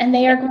different, and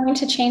they are going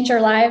to change your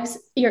lives,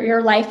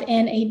 your life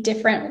in a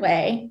different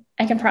way.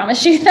 I can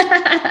promise you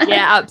that.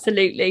 Yeah,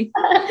 absolutely.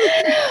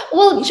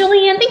 Well,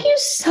 Julianne, thank you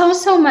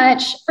so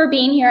much for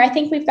being here. I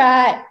think we've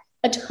got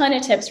a ton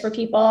of tips for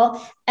people.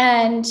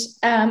 And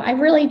I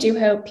really do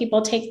hope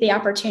people take the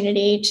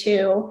opportunity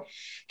to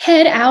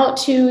head out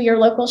to your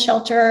local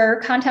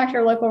shelter, contact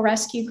your local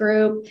rescue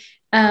group,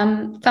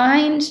 find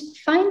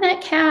that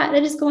cat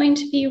that is going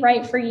to be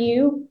right for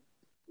you,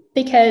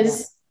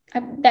 because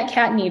That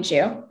cat needs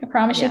you. I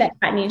promise you that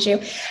cat needs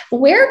you.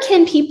 Where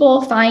can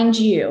people find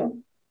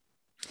you?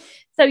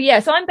 So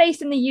I'm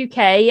based in the UK,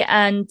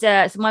 and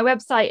so my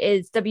website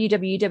is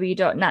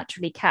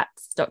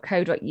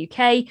www.naturallycats.co.uk.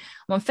 I'm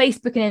on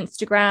Facebook and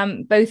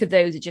Instagram. Both of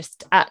those are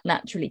just at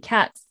Naturally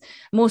Cats.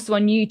 I'm also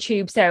on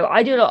YouTube. So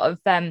I do a lot of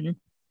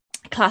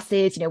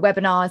classes,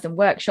 webinars and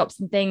workshops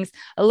and things.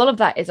 A lot of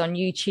that is on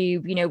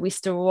YouTube. We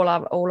store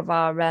all of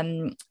our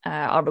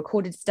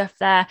recorded stuff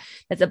there.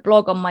 There's a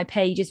blog on my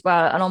page as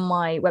well, and on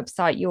my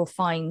website you'll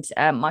find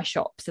my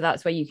shop. So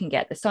that's where you can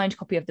get the signed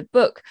copy of the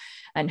book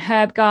and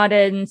herb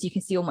gardens. You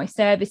can see all my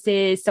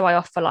services. So I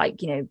offer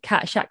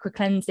cat chakra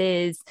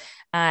cleanses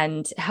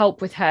and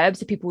help with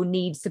herbs if people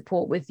need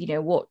support with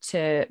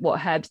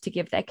what herbs to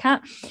give their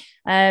cat,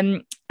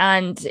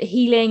 and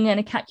healing and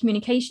a cat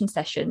communication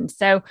session.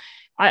 So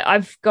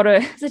I've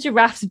got such a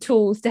raft of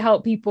tools to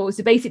help people.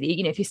 So basically,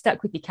 if you're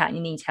stuck with your cat and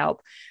you need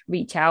help,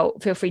 reach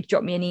out. Feel free to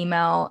drop me an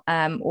email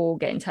or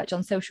get in touch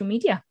on social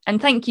media.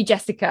 And thank you,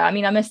 Jessica. I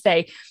mean, I must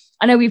say,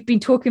 I know we've been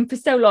talking for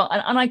so long,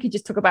 and I could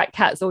just talk about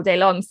cats all day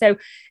long. So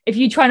if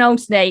you try and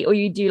alternate, or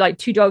you do like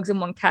 2 dogs and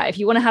 1 cat, if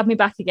you want to have me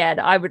back again,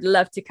 I would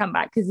love to come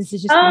back, because this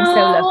has just been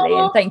so lovely.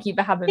 And thank you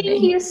for having me.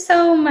 Thank you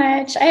so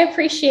much. I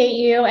appreciate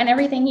you and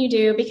everything you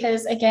do,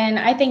 because again,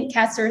 I think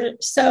cats are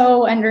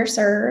so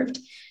underserved.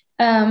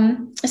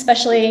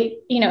 Especially,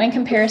 in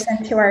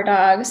comparison to our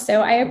dogs.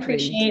 So I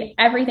appreciate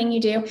everything you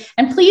do.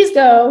 And please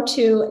go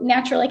to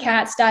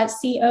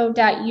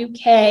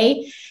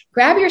naturallycats.co.uk,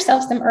 grab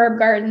yourself some herb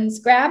gardens,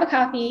 grab a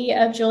copy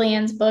of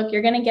Julianne's book.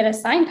 You're going to get a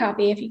signed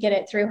copy if you get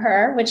it through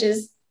her, which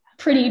is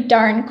pretty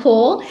darn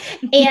cool.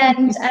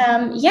 And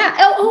and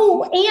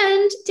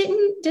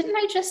didn't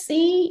I just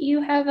see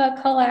you have a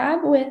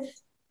collab with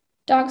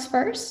Dogs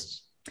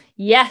First?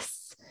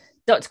 Yes.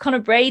 Dr. Connor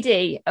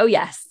Brady. Oh,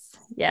 yes.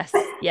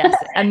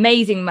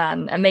 Amazing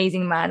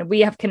man. We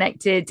have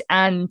connected,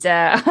 and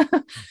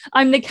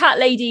I'm the cat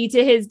lady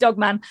to his dog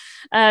man,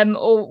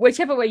 or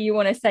whichever way you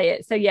want to say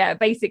it. So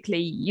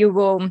basically you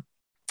will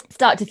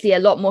start to see a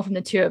lot more from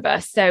the 2 of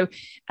us. So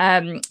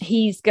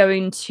he's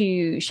going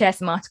to share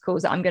some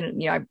articles that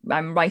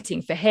I'm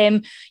writing for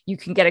him. You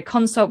can get a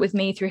consult with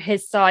me through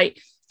his site.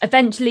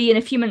 Eventually, in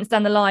a few months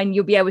down the line,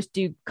 you'll be able to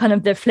do kind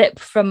of the flip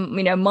from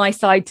my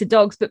side to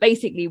dogs. But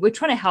basically, we're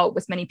trying to help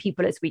as many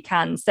people as we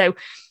can. So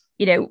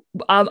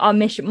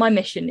my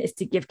mission is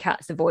to give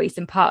cats a voice,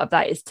 and part of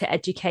that is to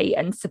educate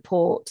and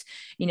support,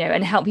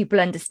 and help people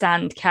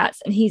understand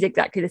cats. And he's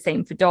exactly the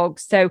same for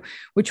dogs. So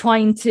we're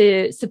trying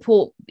to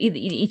support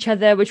each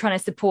other. We're trying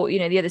to support,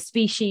 the other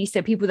species.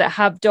 So people that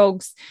have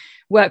dogs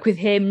work with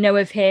him, know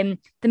of him.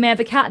 They may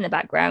have a cat in the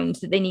background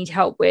that they need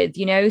help with,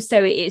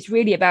 So it's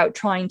really about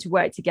trying to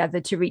work together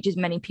to reach as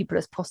many people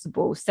as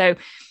possible. So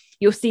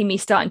you'll see me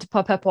starting to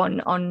pop up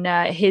on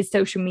his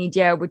social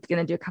media. We're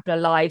going to do a couple of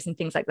lives and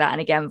things like that.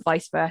 And again,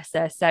 vice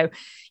versa. So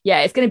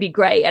it's going to be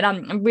great. And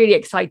I'm really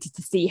excited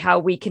to see how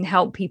we can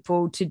help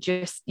people to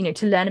just,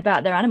 to learn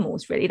about their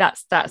animals. Really,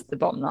 that's the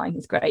bottom line.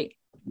 It's great.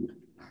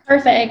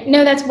 Perfect.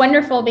 No, that's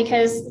wonderful,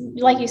 because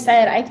like you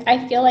said,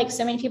 I feel like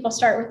so many people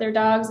start with their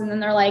dogs and then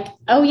they're like,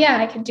 oh yeah,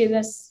 I could do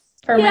this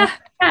for my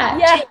cat.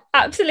 Yeah,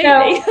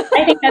 absolutely. So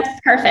I think that's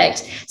perfect.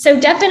 So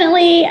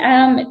definitely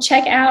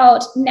check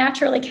out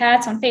Naturally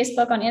Cats on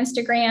Facebook, on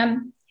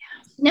Instagram,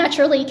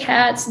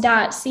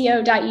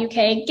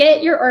 naturallycats.co.uk.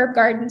 Get your herb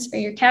gardens for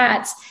your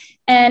cats,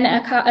 and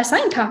a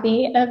signed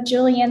copy of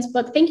Julianne's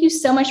book. Thank you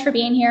so much for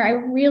being here.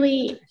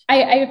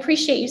 I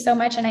appreciate you so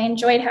much, and I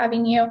enjoyed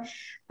having you.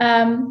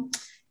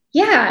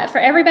 For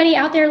everybody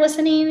out there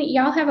listening,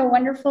 y'all have a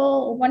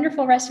wonderful,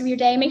 wonderful rest of your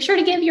day. Make sure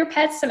to give your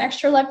pets some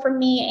extra love from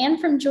me and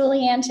from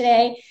Julianne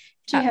today.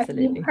 Do you have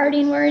any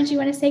parting words you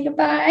want to say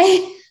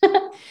goodbye?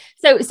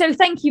 So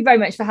thank you very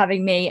much for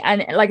having me.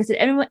 And like I said,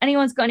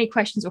 anyone's got any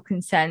questions or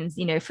concerns,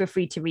 feel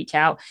free to reach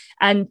out.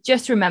 And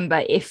just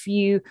remember, if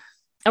you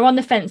are on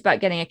the fence about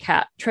getting a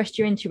cat, trust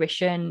your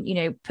intuition,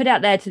 put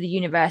out there to the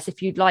universe.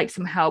 If you'd like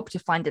some help to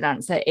find an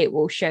answer, it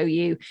will show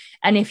you.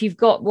 And if you've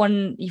got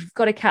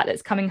a cat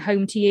that's coming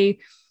home to you,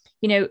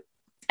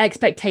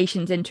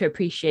 expectations into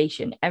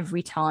appreciation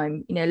every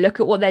time. Look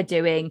at what they're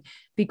doing,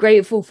 be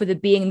grateful for the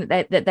being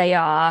that they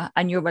are,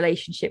 and your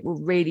relationship will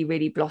really,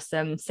 really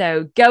blossom.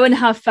 So go and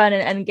have fun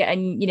and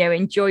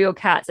enjoy your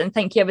cats. And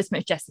thank you ever so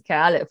much, Jessica.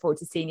 I look forward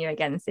to seeing you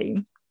again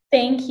soon.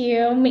 Thank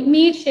you.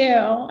 Me too.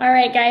 All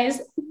right, guys.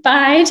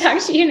 Bye.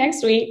 Talk to you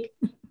next week.